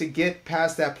order for us to get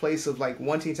past that place of like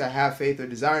wanting to have faith or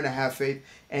desiring to have faith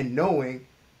and knowing,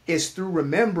 is through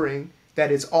remembering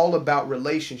that it's all about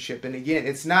relationship. And again,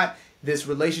 it's not this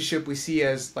relationship we see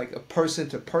as like a person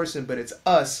to person, but it's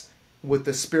us with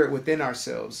the spirit within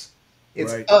ourselves.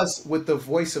 It's Right. us with the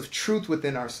voice of truth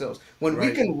within ourselves. When we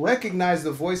Right. can recognize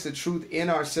the voice of truth in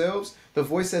ourselves, the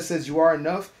voice that says you are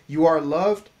enough, you are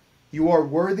loved, you are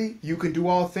worthy, you can do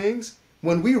all things.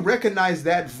 When we recognize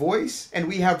that voice and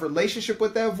we have relationship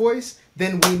with that voice,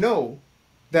 then we know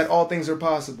that all things are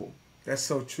possible. That's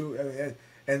so true.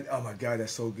 And oh my God,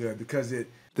 that's so good because it.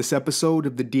 This episode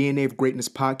of the DNA of Greatness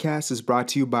podcast is brought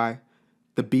to you by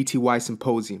the BTY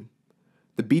Symposium.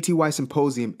 The BTY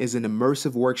Symposium is an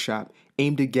immersive workshop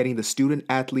aimed at getting the student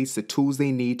athletes the tools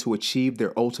they need to achieve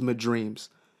their ultimate dreams.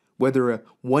 Whether a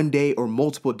one-day or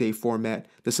multiple-day format,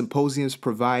 the symposiums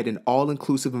provide an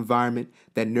all-inclusive environment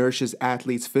that nourishes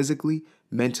athletes physically,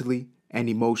 mentally, and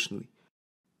emotionally.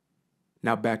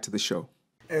 Now back to the show.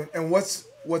 And what's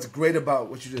great about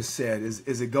what you just said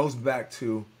is it goes back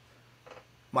to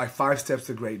my 5 steps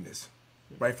to greatness,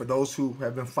 right? For those who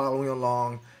have been following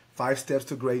along, 5 steps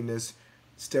to greatness.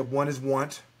 Step 1 is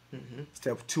want. Mm-hmm.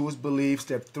 Step 2 is believe.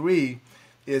 Step 3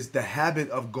 is the habit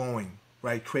of going,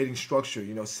 right? Creating structure,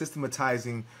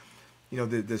 systematizing,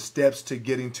 the steps to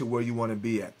getting to where you want to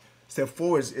be at. Step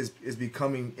 4 is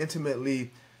becoming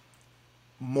intimately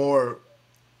more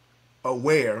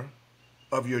aware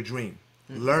of your dream,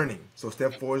 learning. So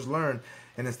step 4 is learn.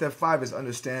 And then step 5 is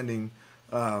understanding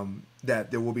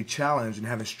that there will be challenge and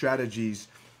having strategies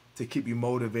to keep you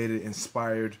motivated,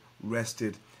 inspired,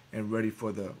 rested, and ready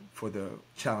for the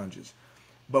challenges.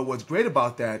 But what's great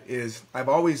about that is I've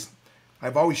always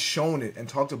shown it and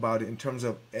talked about it in terms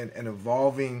of an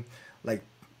evolving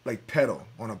like pedal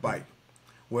on a bike,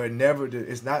 where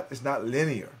it's not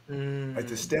linear. Right?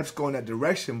 The steps go in that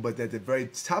direction, but at the very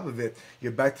top of it,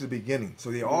 you're back to the beginning. So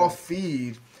they all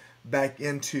feed back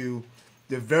into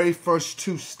the very first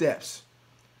 2 steps,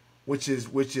 which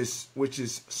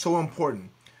is so important.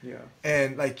 Yeah.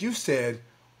 And like you said,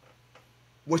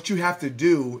 what you have to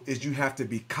do is you have to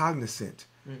be cognizant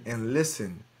and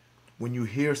listen when you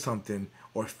hear something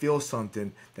or feel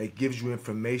something that gives you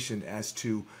information as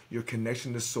to your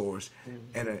connection to source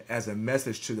and as a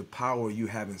message to the power you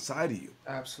have inside of you.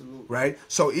 Absolutely. Right?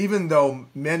 So even though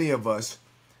many of us,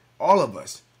 all of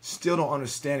us, still don't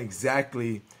understand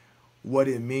exactly what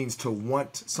it means to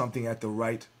want something at the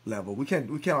right level. We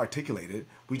can't articulate it.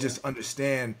 We just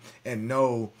understand and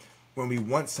know when we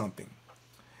want something.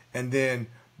 And then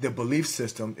the belief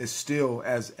system is still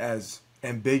as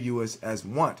ambiguous as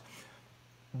want.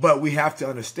 But we have to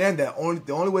understand that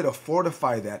the only way to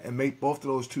fortify that and make both of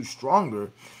those 2 stronger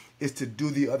is to do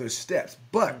the other steps.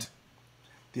 But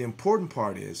the important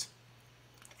part is,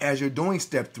 as you're doing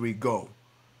step 3, go.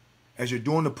 As you're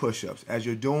doing the push-ups, as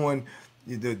you're doing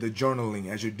the journaling,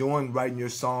 as you're doing writing your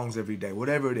songs every day,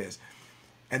 whatever it is.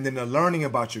 And then the learning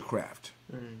about your craft,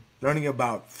 learning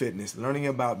about fitness, learning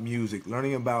about music,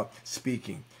 learning about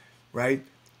speaking, right?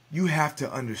 You have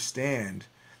to understand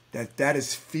that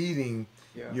is feeding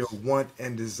your want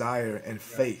and desire and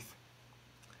faith.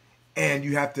 And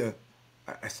you have to,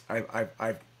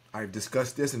 I've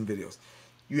discussed this in videos,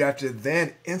 you have to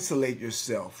then insulate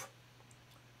yourself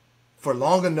for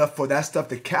long enough for that stuff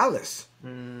to callous.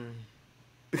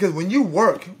 Because when you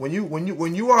work, when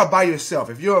you are by yourself,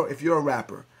 if you're a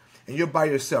rapper and you're by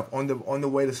yourself on the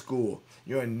way to school,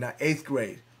 you're in 8th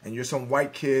grade and you're some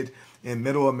white kid in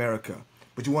middle America,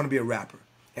 but you want to be a rapper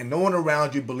and no one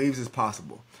around you believes it's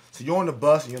possible. So you're on the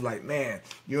bus and you're like, man,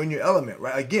 you're in your element,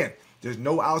 right? Again, There's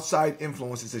no outside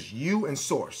influence. It's just you and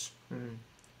source.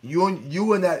 You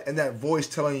and that voice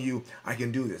telling you, I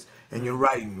can do this. And you're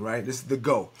writing, right? This is the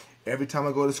go. Every time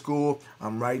I go to school,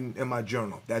 I'm writing in my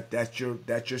journal. That's your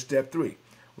step 3.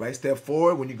 Right? Step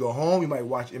 4, when you go home, you might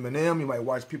watch Eminem, you might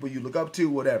watch people you look up to,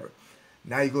 whatever.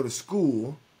 Now you go to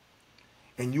school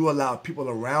and you allow people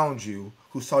around you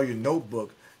who saw your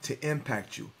notebook to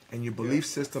impact you, and your belief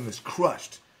system is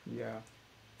crushed. Yeah.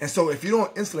 And so if you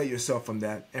don't insulate yourself from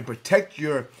that and protect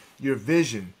your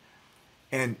vision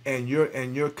and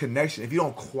your connection, if you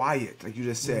don't quiet, like you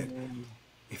just said,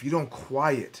 if you don't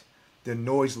quiet the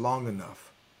noise long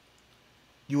enough,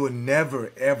 you will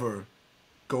never ever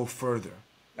go further.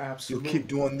 Absolutely. You'll keep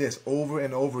doing this over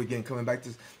and over again, coming back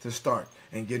to the start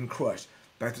and getting crushed.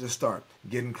 Back to the start,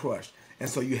 getting crushed. And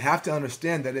so you have to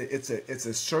understand that it's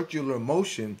a circular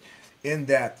motion, in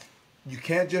that you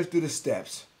can't just do the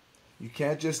steps. You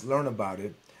can't just learn about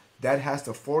it. That has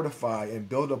to fortify and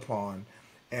build upon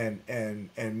and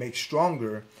make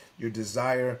stronger your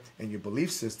desire and your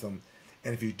belief system.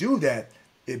 And if you do that,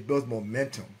 it builds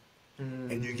momentum.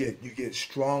 And you get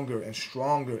stronger and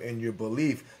stronger in your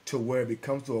belief, to where it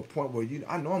becomes to a point where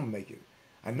I know I'm making it.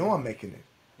 I know I'm making it.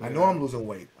 I know I'm losing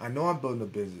weight. I know I'm building a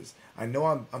business. I know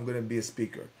I'm going to be a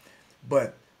speaker.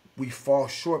 But we fall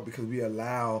short because we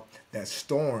allow that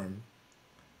storm,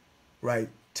 right,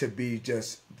 to be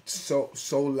just so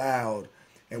loud,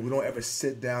 and we don't ever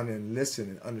sit down and listen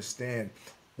and understand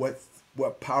what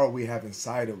power we have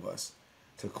inside of us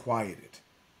to quiet it.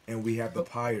 And we have the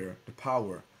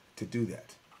power to do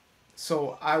that.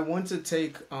 So I want to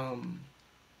take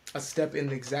a step in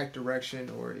the exact direction,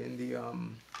 or in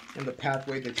the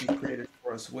pathway that you've created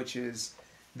for us, which is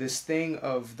this thing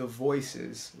of the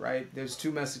voices, right? There's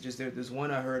 2 messages there. There's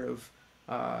one I heard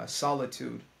of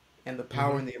solitude and the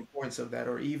power and the importance of that,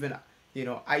 or even,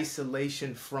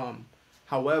 isolation from.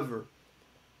 However,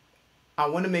 I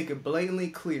want to make it blatantly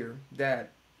clear that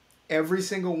every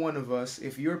single one of us,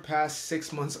 if you're past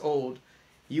 6 months old,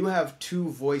 you have 2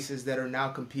 voices that are now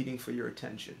competing for your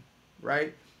attention,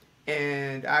 right?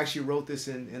 And I actually wrote this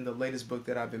in the latest book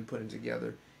that I've been putting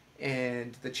together.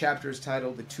 And the chapter is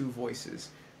titled The 2 Voices.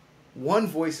 One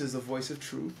voice is the voice of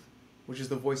truth, which is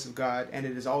the voice of God, and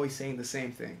it is always saying the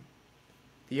same thing.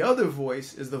 The other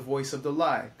voice is the voice of the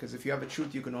lie, because if you have a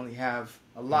truth, you can only have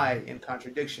a lie in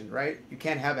contradiction, right? You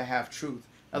can't have a half-truth.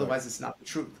 Otherwise, it's not the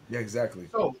truth. Yeah, exactly.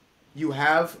 So you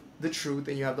have the truth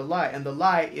and you have the lie. And the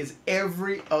lie is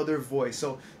every other voice.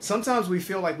 So sometimes we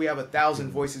feel like we have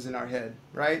 1,000 voices in our head,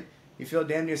 right? You feel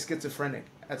damn near schizophrenic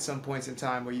at some points in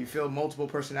time, where you feel multiple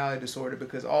personality disorder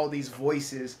because all these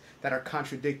voices that are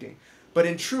contradicting. But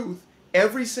in truth,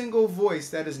 every single voice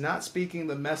that is not speaking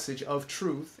the message of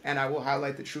truth, and I will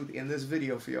highlight the truth in this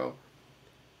video for y'all,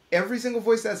 every single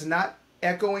voice that's not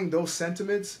echoing those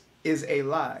sentiments is a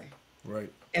lie.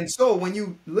 Right. And so when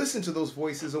you listen to those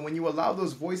voices, or when you allow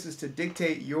those voices to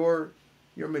dictate your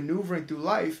maneuvering through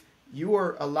life, you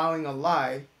are allowing a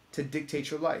lie to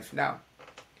dictate your life. Now,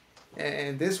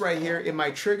 and this right here, it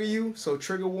might trigger you, so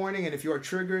trigger warning, and if you are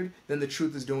triggered, then the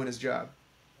truth is doing its job.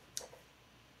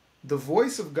 The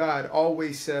voice of God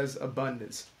always says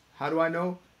abundance. How do I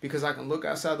know? Because I can look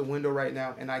outside the window right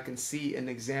now and I can see an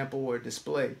example or a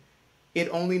display. It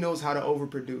only knows how to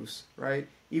overproduce, right?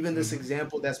 Even this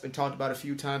example that's been talked about a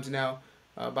few times now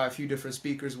by a few different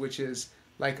speakers, which is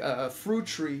like a fruit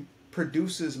tree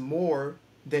produces more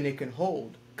than it can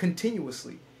hold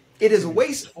continuously. It is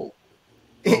wasteful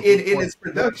in its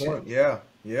production. Yeah.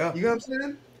 You know what I'm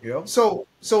saying? Yeah. So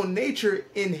nature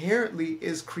inherently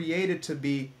is created to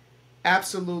be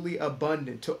absolutely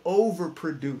abundant, to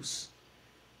overproduce.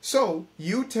 So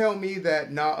you tell me that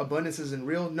abundance isn't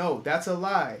real? No, that's a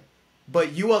lie.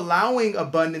 But you allowing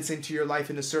abundance into your life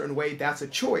in a certain way, that's a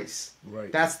choice.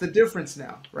 Right. That's the difference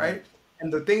now, right?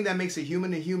 And the thing that makes a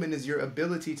human is your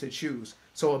ability to choose.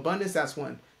 So abundance, that's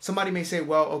one. Somebody may say,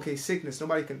 well, okay, sickness,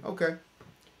 nobody can, okay.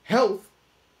 Health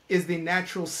is the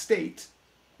natural state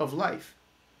of life.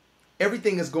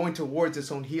 Everything is going towards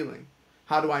its own healing.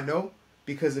 How do I know?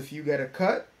 Because if you get a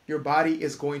cut, your body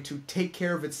is going to take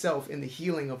care of itself in the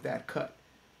healing of that cut.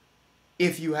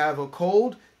 If you have a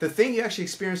cold, the thing you actually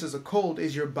experience as a cold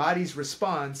is your body's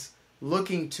response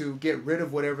looking to get rid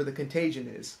of whatever the contagion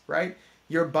is, right?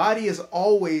 Your body is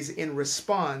always in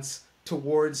response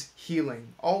towards healing,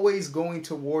 always going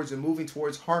towards and moving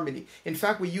towards harmony. In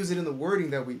fact, we use it in the wording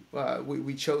that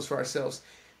we chose for ourselves.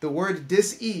 The word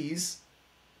dis-ease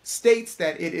states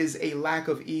that it is a lack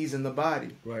of ease in the body.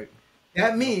 Right.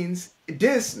 That means,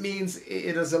 dis means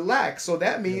it is a lack. So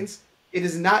that means it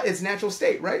is not its natural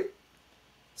state, right?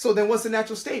 So then what's the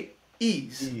natural state?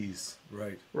 ease. Ease,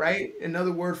 right. Right?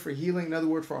 Another word for healing, another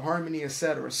word for harmony,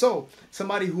 etc. So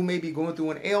somebody who may be going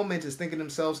through an ailment is thinking to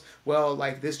themselves, well,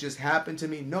 like this just happened to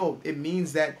me. No, it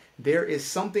means that there is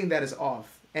something that is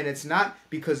off. And it's not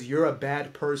because you're a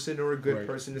bad person or a good Right.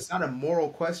 person. It's not a moral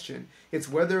question. It's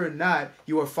whether or not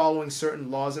you are following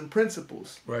certain laws and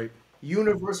principles. Right.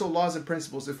 Universal laws and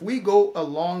principles. If we go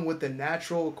along with the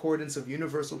natural accordance of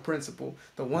universal principle,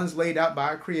 the ones laid out by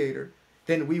our Creator,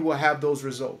 then we will have those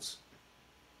results.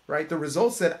 Right? The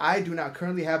results that I do not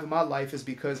currently have in my life is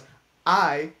because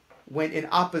I went in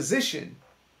opposition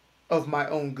of my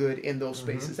own good in those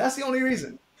spaces. That's the only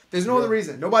reason. There's no other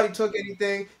reason. Nobody took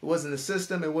anything. It wasn't the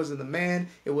system. It wasn't the man.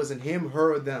 It wasn't him,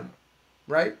 her, or them.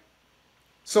 Right?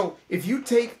 So if you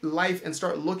take life and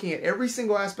start looking at every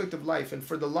single aspect of life, and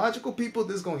for the logical people,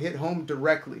 this is going to hit home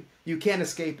directly. You can't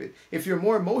escape it. If you're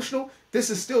more emotional, this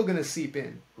is still going to seep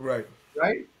in. Right.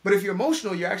 Right? But if you're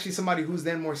emotional, you're actually somebody who's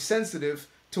then more sensitive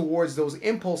towards those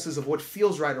impulses of what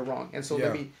feels right or wrong. And so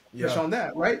let me touch on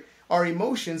that, right? Our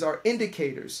emotions are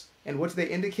indicators. And what do they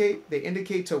indicate? They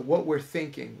indicate to what we're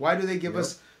thinking. Why do they give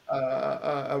us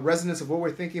a resonance of what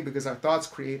we're thinking? Because our thoughts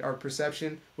create our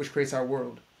perception, which creates our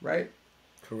world, right?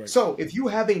 Correct. So if you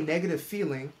have a negative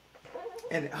feeling,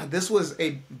 and this was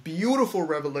a beautiful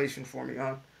revelation for me,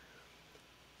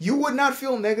 you would not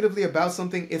feel negatively about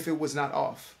something if it was not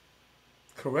off.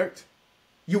 Correct.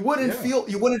 You wouldn't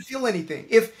feel anything.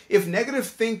 If negative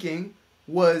thinking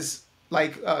was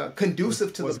like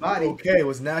conducive to the body. Okay, it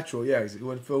was natural. Yeah, you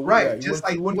wouldn't feel right. Yeah, Just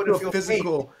like you wouldn't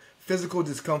feel physical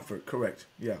discomfort. Correct.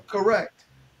 Yeah. Correct.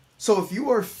 So if you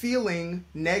are feeling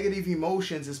negative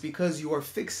emotions, it's because you are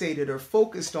fixated or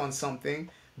focused on something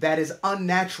that is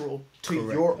unnatural to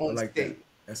your own state. That.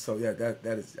 And so that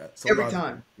is so every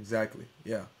time. Exactly.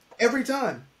 Yeah. Every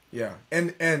time. Yeah.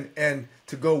 And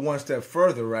to go one step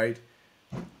further, right?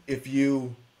 If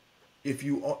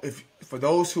for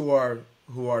those who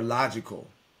are logical,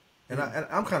 and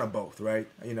I'm kind of both, right?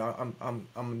 You know,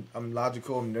 I'm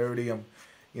logical, I'm nerdy, I'm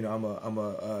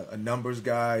a numbers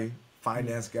guy,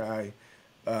 finance guy,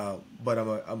 but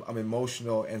I'm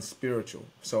emotional and spiritual,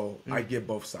 so I get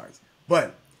both sides.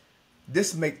 But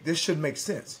this should make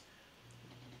sense.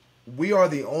 We are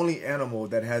the only animal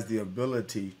that has the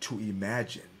ability to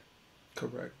imagine.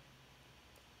 Correct.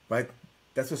 Right?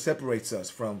 That's what separates us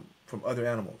from other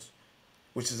animals,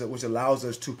 which allows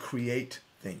us to create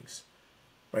things.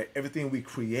 Right? Everything we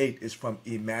create is from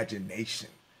imagination.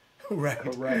 Right?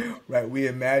 Correct. Right? We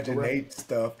imaginate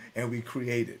stuff and we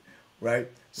create it. Right?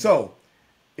 So,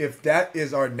 if that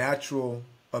is our natural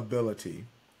ability,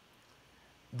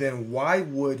 then why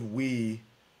would we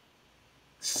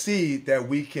see that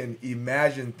we can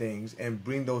imagine things and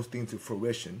bring those things to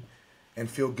fruition and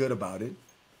feel good about it,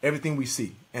 everything we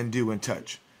see and do and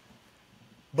touch,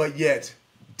 but yet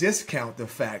discount the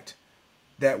fact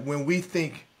that when we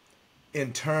think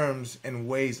in terms and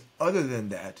ways other than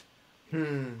that,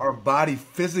 our body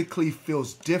physically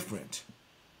feels different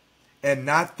and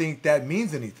not think that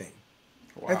means anything?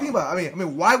 Wow. I think about I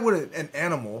mean, why would an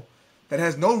animal that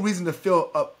has no reason to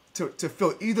feel to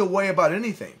feel either way about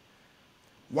anything?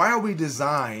 Why are we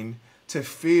designed to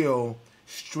feel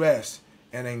stress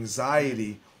and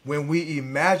anxiety when we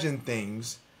imagine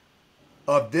things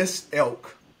of this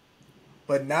ilk,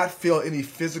 but not feel any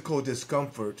physical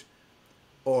discomfort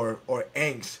or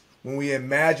angst when we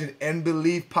imagine and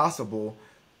believe possible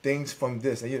things from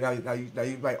this? And now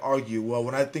you might argue, well,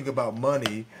 when I think about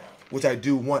money, which I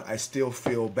do want, I still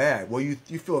feel bad. Well, you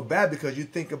feel bad because you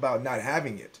think about not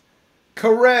having it.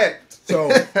 Correct. So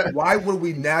why would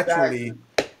we naturally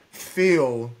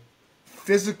feel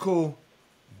physical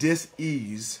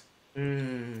dis-ease,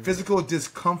 physical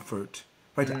discomfort,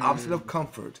 right? The opposite of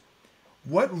comfort.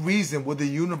 What reason would the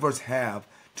universe have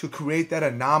to create that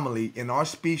anomaly in our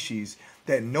species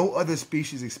that no other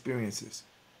species experiences?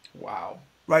 Wow.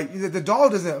 Right? The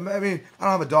dog doesn't, I mean, I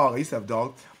don't have a dog. I used to have a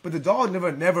dog. But the dog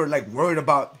never like worried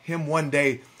about him one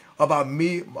day, about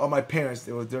me or my parents.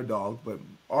 It was their dog, but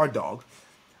our dog.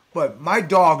 But my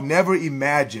dog never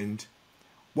imagined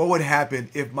what would happen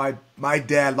if my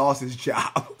dad lost his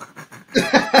job.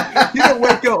 He didn't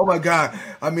wake up, oh my God,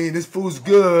 I mean, this food's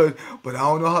good, but I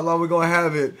don't know how long we're going to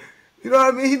have it. You know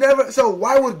what I mean? He never, so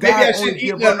why would God Maybe I should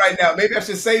eat one right now. Maybe I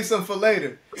should save some for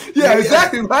later. Yeah, Maybe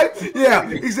exactly, right? Yeah,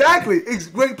 exactly. It's a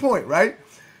great point, right?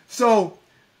 So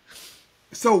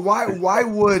why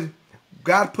would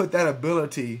God put that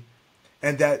ability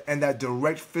and that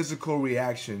direct physical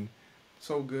reaction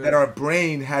so good that our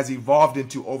brain has evolved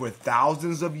into over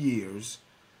thousands of years,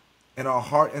 and our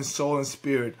heart and soul and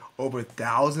spirit over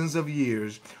thousands of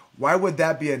years? Why would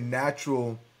that be a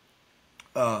natural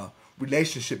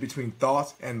relationship between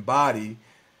thoughts and body,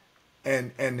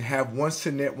 and have one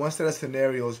set of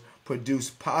scenarios produce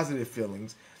positive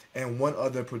feelings and one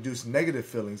other produce negative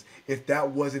feelings, if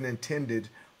that wasn't intended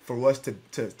for us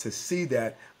to see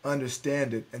that,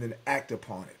 understand it, and then act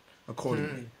upon it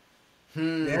accordingly?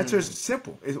 The answer is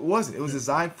simple. It wasn't. It was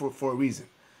designed for a reason.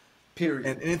 Period.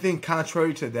 And anything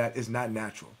contrary to that is not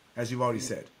natural, as you've already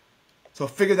said. So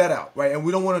figure that out, right? And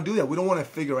we don't want to do that. We don't want to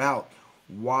figure out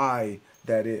why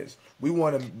that is. We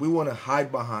want to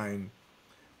hide behind,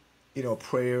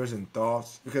 prayers and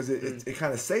thoughts, because it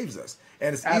kind of saves us.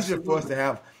 And it's easier for us to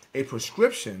have a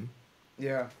prescription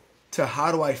to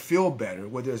how do I feel better,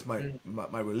 whether it's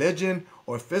my religion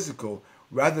or physical,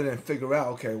 rather than figure out,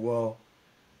 okay, well,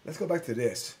 let's go back to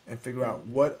this and figure out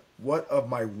what of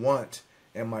my want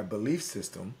and my belief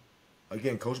system,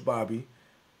 again, Coach Bobby,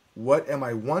 what am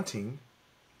I wanting,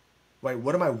 right?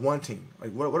 What am I wanting?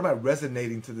 Like, what am I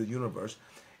resonating to the universe?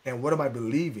 And what am I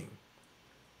believing,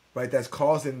 right? That's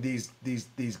causing these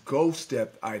go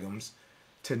step items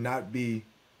to not be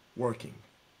working,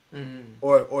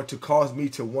 or to cause me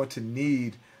to want to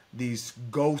need these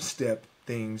go step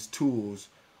things, tools,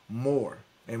 more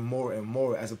and more and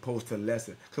more, as opposed to less.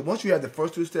 Because once you have the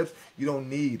first 2 steps, you don't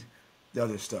need the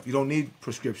other stuff. You don't need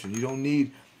prescription. You don't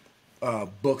need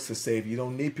books to save you. You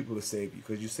don't need people to save you,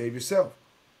 because you save yourself.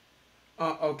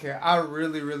 Okay, I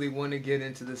really, really want to get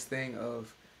into this thing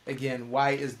of, again,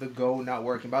 why is the go not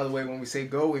working? By the way, when we say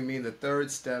go, we mean the 3rd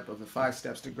step of the 5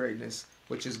 steps to greatness,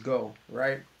 which is go,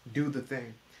 right? Do the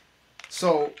thing.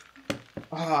 So,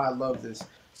 I love this.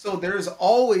 So there's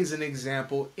always an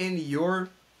example in your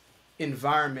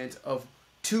environment of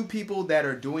 2 people that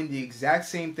are doing the exact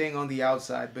same thing on the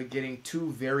outside, but getting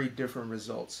 2 very different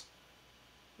results,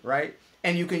 right?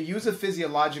 And you can use it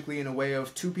physiologically in a way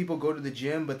of 2 people go to the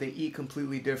gym, but they eat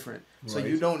completely different. So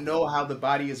you don't know how the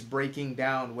body is breaking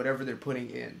down whatever they're putting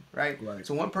in, right?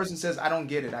 So one person says, I don't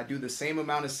get it. I do the same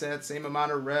amount of sets, same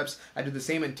amount of reps. I do the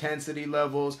same intensity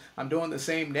levels. I'm doing the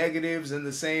same negatives and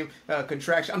the same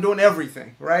contraction. I'm doing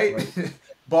everything, right?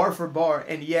 Bar for bar.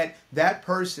 And yet that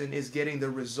person is getting the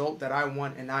result that I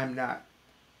want and I'm not.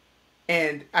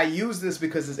 And I use this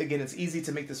because, again, it's easy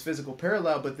to make this physical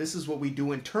parallel, but this is what we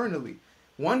do internally.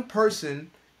 One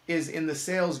person is in the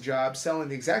sales job selling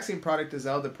the exact same product as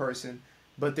the other person,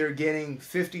 but they're getting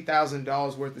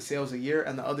 $50,000 worth of sales a year,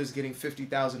 and the other's getting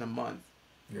 $50,000 a month,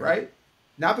 right?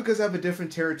 Not because I have a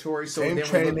different territory. So same then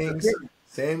trainings,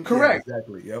 same. Correct. Yeah,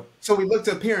 exactly. Yep. So we look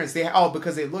to appearance.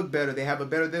 Because they look better, they have a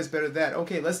better this, better that.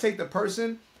 Okay, let's take the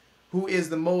person who is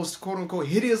the most quote unquote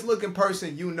hideous looking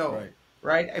person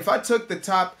right? If I took the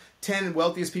top 10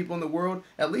 wealthiest people in the world,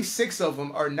 at least 6 of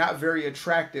them are not very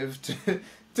attractive to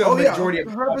the majority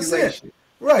of the population.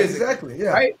 Right, exactly.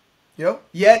 Yeah. Right? Yep.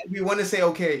 Yet we want to say,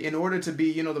 okay, in order to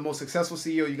be, the most successful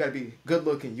CEO, you got to be good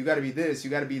looking, you got to be this,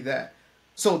 you got to be that.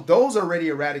 So those are already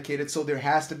eradicated, so there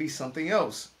has to be something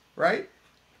else, right?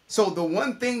 So the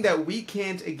one thing that we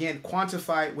can't, again,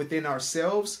 quantify within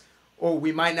ourselves, or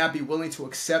we might not be willing to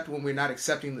accept when we're not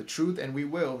accepting the truth, and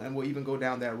we'll even go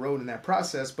down that road in that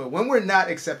process. But when we're not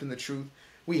accepting the truth,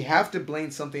 we have to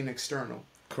blame something external.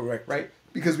 Correct. Right?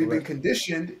 Because we've been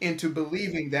conditioned into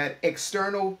believing that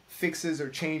external fixes or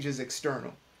changes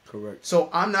external. Correct. So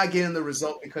I'm not getting the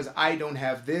result because I don't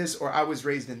have this, or I was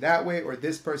raised in that way, or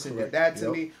this person did that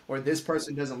to me, or this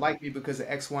person doesn't like me because of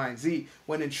X, Y, and Z.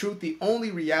 When in truth, the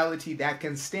only reality that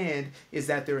can stand is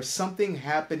that there is something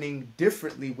happening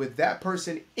differently with that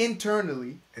person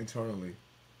internally.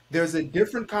 There's a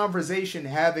different conversation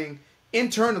having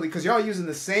internally, because y'all using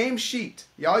the same sheet.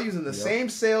 Y'all using the same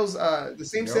sales,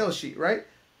 sales sheet, right?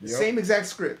 The same exact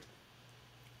script.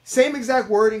 Same exact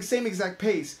wording, same exact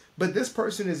pace. But this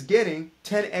person is getting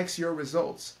 10x your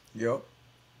results. Yep.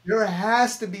 There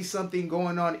has to be something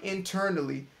going on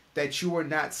internally that you are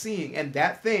not seeing. And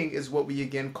that thing is what we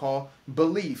again call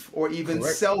belief, or even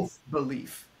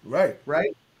self-belief. Right.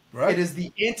 It is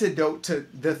the antidote to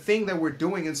the thing that we're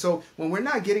doing. And so when we're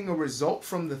not getting a result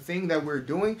from the thing that we're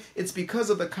doing, it's because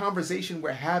of the conversation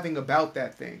we're having about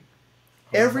that thing.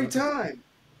 Every time.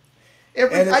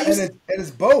 And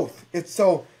it's both. It's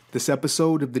so... This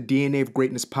episode of the DNA of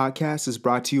Greatness podcast is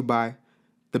brought to you by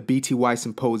the BTY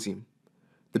Symposium.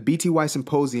 The BTY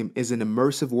Symposium is an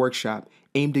immersive workshop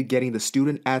aimed at getting the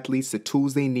student athletes the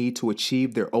tools they need to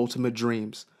achieve their ultimate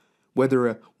dreams. Whether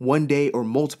a one-day or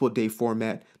multiple-day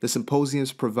format, the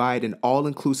symposiums provide an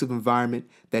all-inclusive environment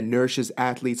that nourishes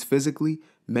athletes physically,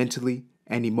 mentally,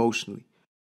 and emotionally.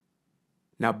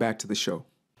 Now back to the show.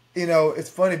 It's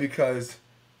funny because...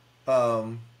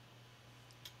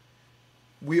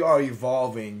 we are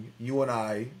evolving, you and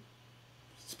I,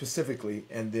 specifically,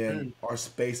 and then our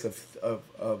space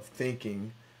of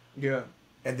thinking, Yeah.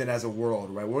 and then as a world,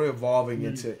 right? We're evolving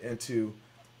into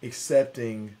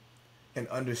accepting and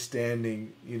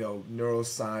understanding,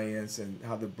 neuroscience and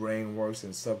how the brain works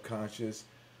and subconscious,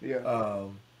 Yeah.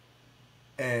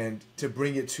 and to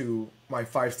bring it to my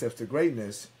 5 steps to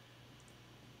greatness.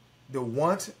 The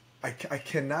want, I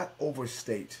cannot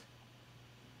overstate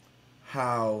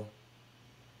how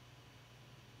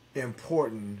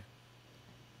important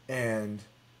and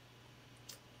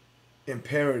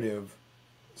imperative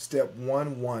step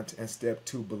 1 want and step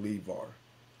 2 believe are.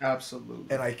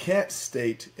 Absolutely. And I can't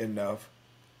state enough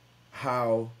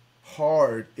how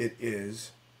hard it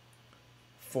is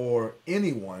for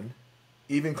anyone,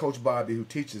 even Coach Bobby who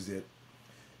teaches it,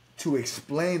 to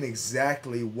explain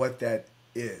exactly what that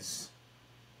is.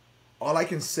 All I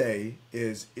can say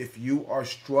is if you are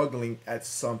struggling at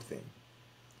something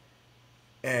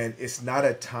and it's not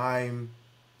a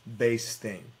time-based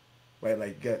thing, right?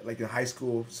 Like in high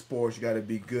school sports, you got to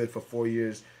be good for 4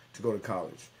 years to go to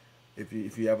college. If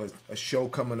you have a show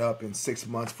coming up in 6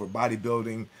 months for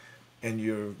bodybuilding, and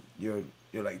you're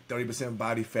like 30%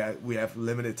 body fat, we have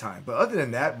limited time. But other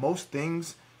than that, most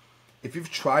things, if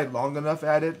you've tried long enough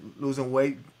at it, losing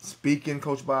weight, speaking,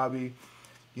 Coach Bobby,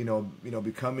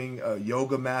 becoming a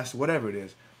yoga master, whatever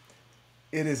it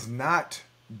is not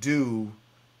due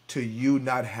to you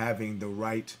not having the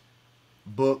right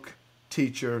book,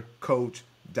 teacher, coach,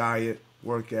 diet,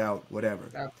 workout, whatever.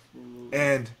 Absolutely.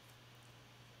 And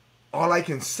all I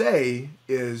can say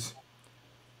is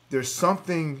there's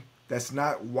something that's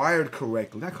not wired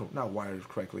correctly, not wired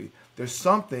correctly. There's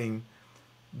something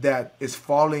that is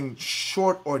falling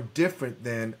short or different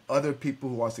than other people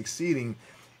who are succeeding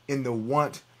in the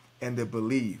want and the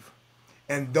believe.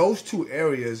 And those two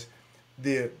areas,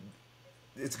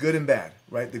 it's good and bad,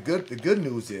 right? The good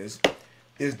news is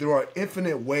there are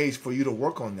infinite ways for you to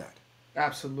work on that.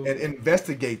 Absolutely. And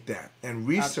investigate that and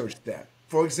research that.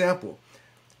 For example,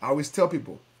 I always tell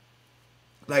people,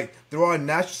 like,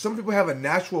 some people have a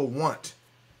natural want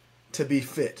to be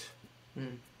fit,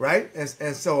 right?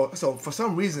 And so for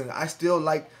some reason, I still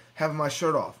like having my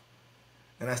shirt off,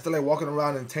 and I still like walking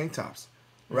around in tank tops,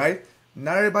 right?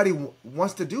 Not everybody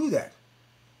wants to do that.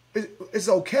 It's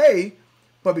okay,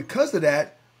 but because of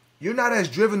that, you're not as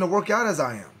driven to work out as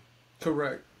I am.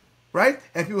 Correct. Right?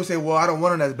 And people say, well, I don't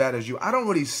want it as bad as you. I don't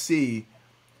really see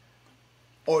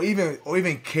or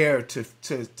even care to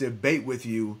debate with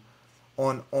you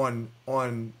on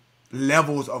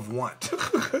levels of want.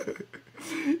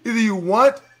 Either you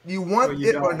want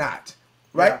it or not.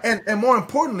 Right? Yeah. And more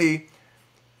importantly,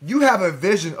 you have a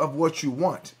vision of what you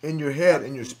want in your head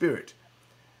and your spirit.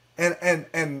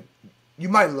 And you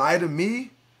might lie to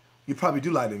me. You probably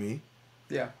do lie to me.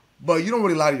 Yeah. But you don't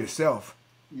really lie to yourself.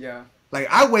 Yeah. Like,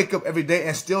 I wake up every day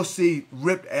and still see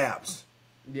ripped abs.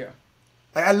 Yeah.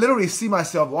 Like, I literally see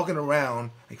myself walking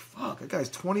around like, fuck, that guy's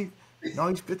 20, now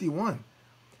he's 51.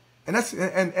 And that's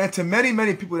and to many,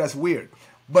 many people that's weird.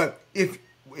 But if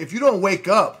you don't wake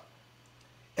up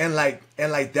and like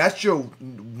that's your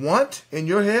want in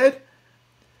your head,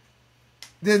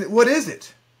 then what is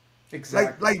it?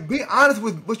 Exactly. Like be honest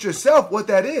with yourself what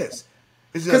that is.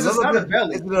 Is it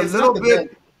a little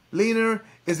bit leaner?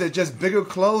 Is it just bigger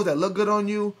clothes that look good on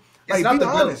you? It's Like, not be the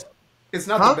honest. belly. It's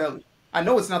not the belly. I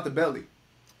know it's not the belly.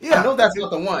 Yeah. I know that's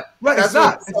not the one. Right, That's it's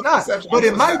not. what It's not. self-perception- But I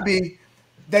it know might it's not. be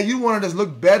that you want to just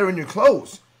look better in your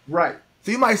clothes. Right.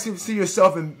 So you might see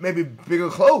yourself in maybe bigger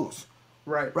clothes.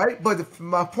 Right. Right? But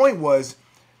my point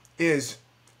is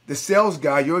the sales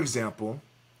guy, your example,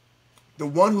 the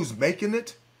one who's making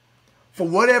it, for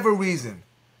whatever reason,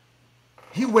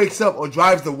 he wakes up or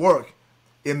drives to work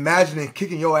imagining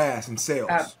kicking your ass in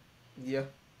sales. Yeah.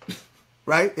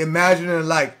 Right? Imagining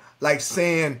like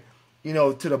saying,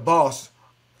 to the boss,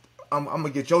 I'm gonna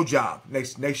get your job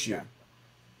next year.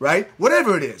 Right?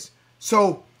 Whatever it is.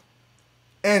 So,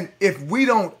 and if we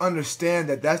don't understand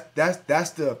that that's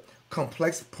the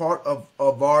complex part of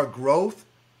our growth,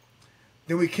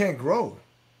 then we can't grow.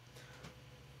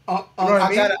 I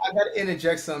gotta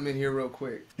interject something in here real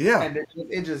quick. Yeah. And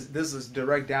this is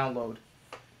direct download.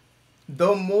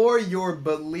 The more your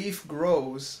belief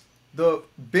grows, the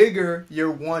bigger your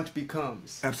want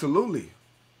becomes. Absolutely.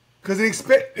 Because it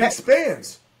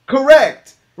expands.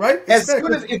 Correct. Right? As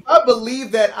soon as if I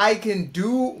believe that I can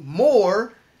do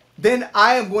more, then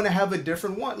I am going to have a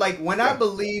different want. Like when I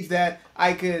believe that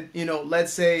I could,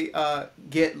 let's say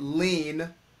get lean,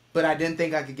 but I didn't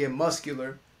think I could get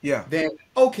muscular. Yeah. Then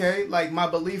okay, like my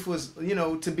belief was,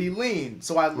 to be lean,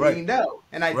 so I leaned out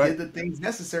and I did the things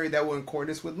necessary that were in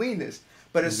accordance with leanness.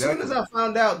 But as soon as I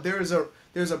found out there's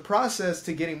a process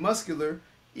to getting muscular,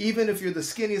 even if you're the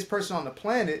skinniest person on the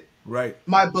planet, Right.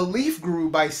 my belief grew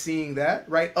by seeing that,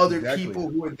 right? Other Exactly. people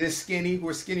who were this skinny, who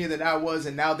were skinnier than I was,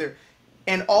 and now they're,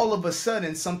 and all of a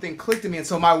sudden something clicked in me, and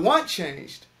so my want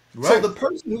changed. So Right. the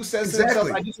person who says to themselves,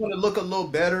 Exactly. "I just want to look a little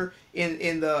better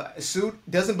in the suit,"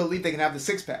 doesn't believe they can have the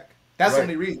six pack. That's the Right.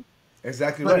 only reason.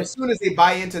 Exactly But right. as soon as they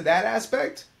buy into that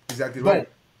aspect, Exactly boom. right.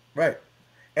 Right.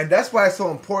 And that's why it's so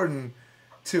important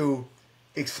to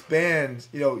expand.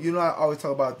 I always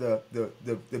talk about the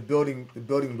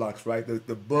building blocks, right?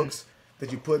 The books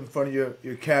that you put in front of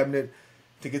your cabinet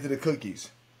to get to the cookies,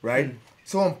 right?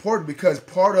 So important because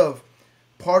part of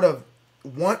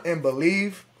want and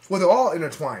believe, well, they're all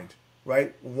intertwined,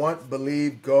 right? Want,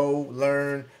 believe, go,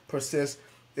 learn, persist.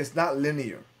 It's not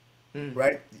linear,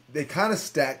 right? They kind of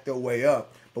stack their way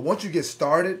up. But once you get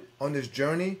started on this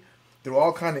journey, they're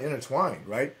all kind of intertwined,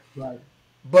 right? Right.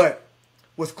 But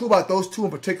what's cool about those two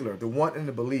in particular, the want and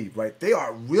the believe, right? They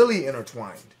are really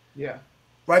intertwined, Yeah.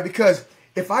 right? Because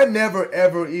if I never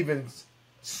ever even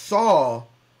saw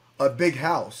a big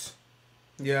house,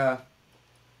 Yeah.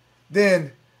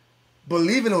 then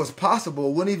believing it was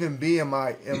possible wouldn't even be in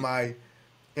my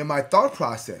thought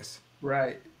process.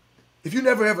 Right. If you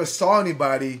never ever saw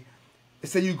anybody,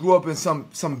 say you grew up in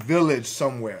some village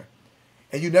somewhere,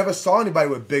 and you never saw anybody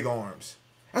with big arms.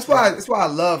 That's why I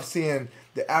love seeing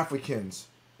the Africans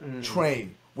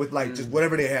train with like just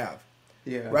whatever they have.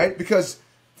 Yeah. Right? Because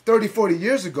 30, 40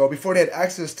 years ago, before they had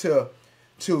access to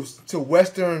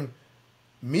Western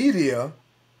media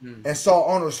and saw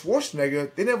Arnold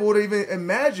Schwarzenegger, they never would have even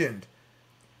imagined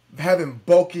having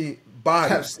bulky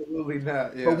bodies. Absolutely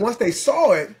not. Yeah. But once they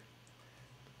saw it,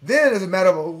 then it's a matter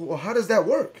of, well, how does that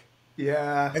work?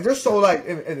 Yeah. And they're so like,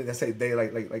 and I say they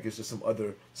like it's just some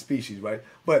other species, right?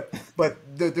 But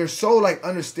they're so like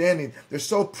understanding. They're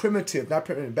so primitive, not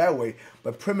primitive in a bad way,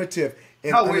 but primitive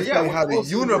in understanding how the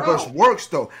universe works,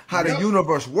 though. How the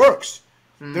universe works.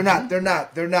 They're not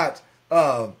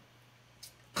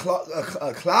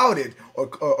clouded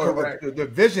or their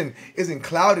vision isn't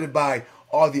clouded by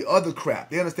all the other crap.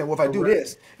 They understand, well, if I do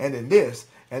this and then this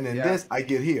and then this, I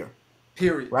get here.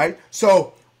 Period. Right?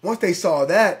 So once they saw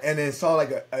that and then saw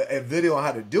like a video on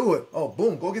how to do it, oh,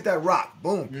 boom, go get that rock.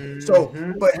 Boom. So,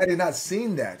 but had they not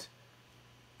seen that,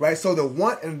 right? So the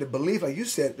want and the belief, like you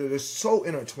said, they're so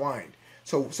intertwined.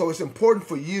 So it's important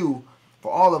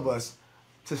for all of us,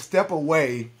 to step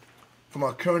away from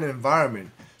our current environment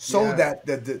so that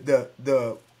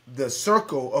the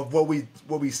circle of what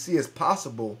we see as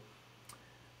possible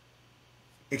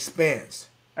expands.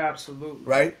 Absolutely.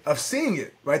 Right? Of seeing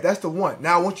it, right? That's the one.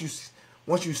 Now, once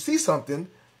you see something,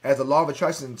 as the law of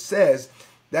attraction says,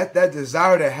 that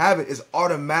desire to have it is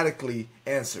automatically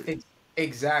answered.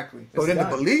 Exactly. So then the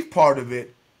belief part of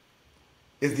it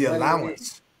is the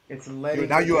allowance. It's letting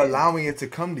now you're allowing it to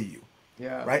come to you.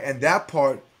 Yeah. Right? And that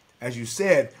part, as you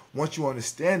said, once you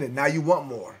understand it, now you want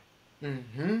more.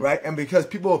 Right? And because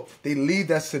people, they leave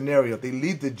that scenario, they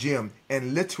leave the gym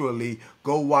and literally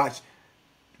go watch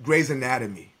Grey's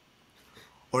Anatomy,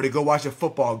 or they go watch a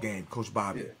football game, Coach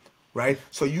Bobby, right?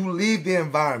 So you leave the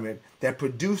environment that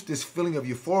produced this feeling of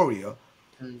euphoria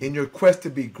in your quest to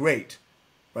be great,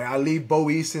 right? I leave Bo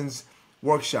Eason's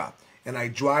workshop and I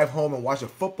drive home and watch a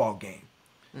football game,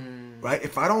 right?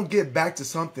 If I don't get back to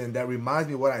something that reminds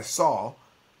me of what I saw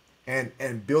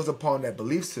and builds upon that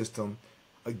belief system,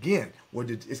 again,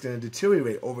 it's going to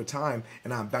deteriorate over time,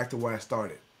 and I'm back to where I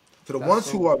started. So the ones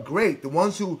who are great,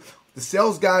 the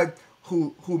sales guy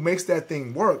who makes that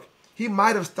thing work, he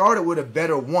might have started with a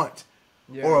better want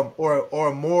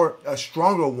or a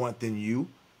stronger want than you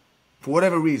for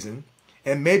whatever reason.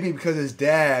 And maybe because his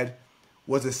dad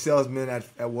was a salesman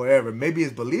at wherever, maybe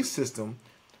his belief system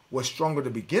was stronger to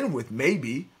begin with,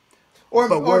 maybe. Or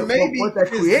maybe what that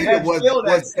created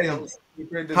was sales.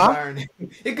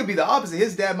 It could be the opposite.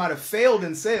 His dad might have failed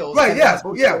in sales. Right,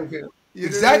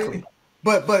 exactly.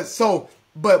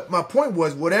 But my point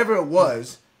was, whatever it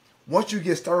was, once you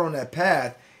get started on that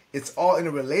path, it's all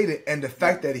interrelated. And the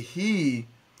fact that he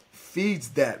feeds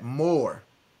that more,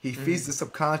 he feeds the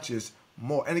subconscious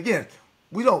more. And again,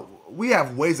 we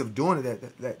have ways of doing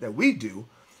it that we do,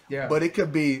 but it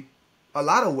could be a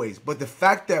lot of ways. But the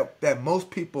fact that most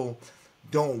people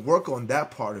don't work on that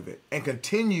part of it and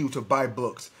continue to buy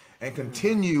books and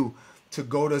continue to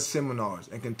go to seminars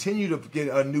and continue to get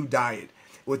a new diet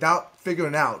without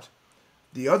figuring out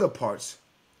the other parts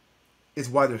is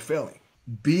why they're failing.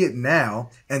 Be it now,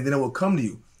 and then it will come to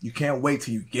you. You can't wait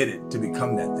till you get it to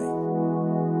become that thing.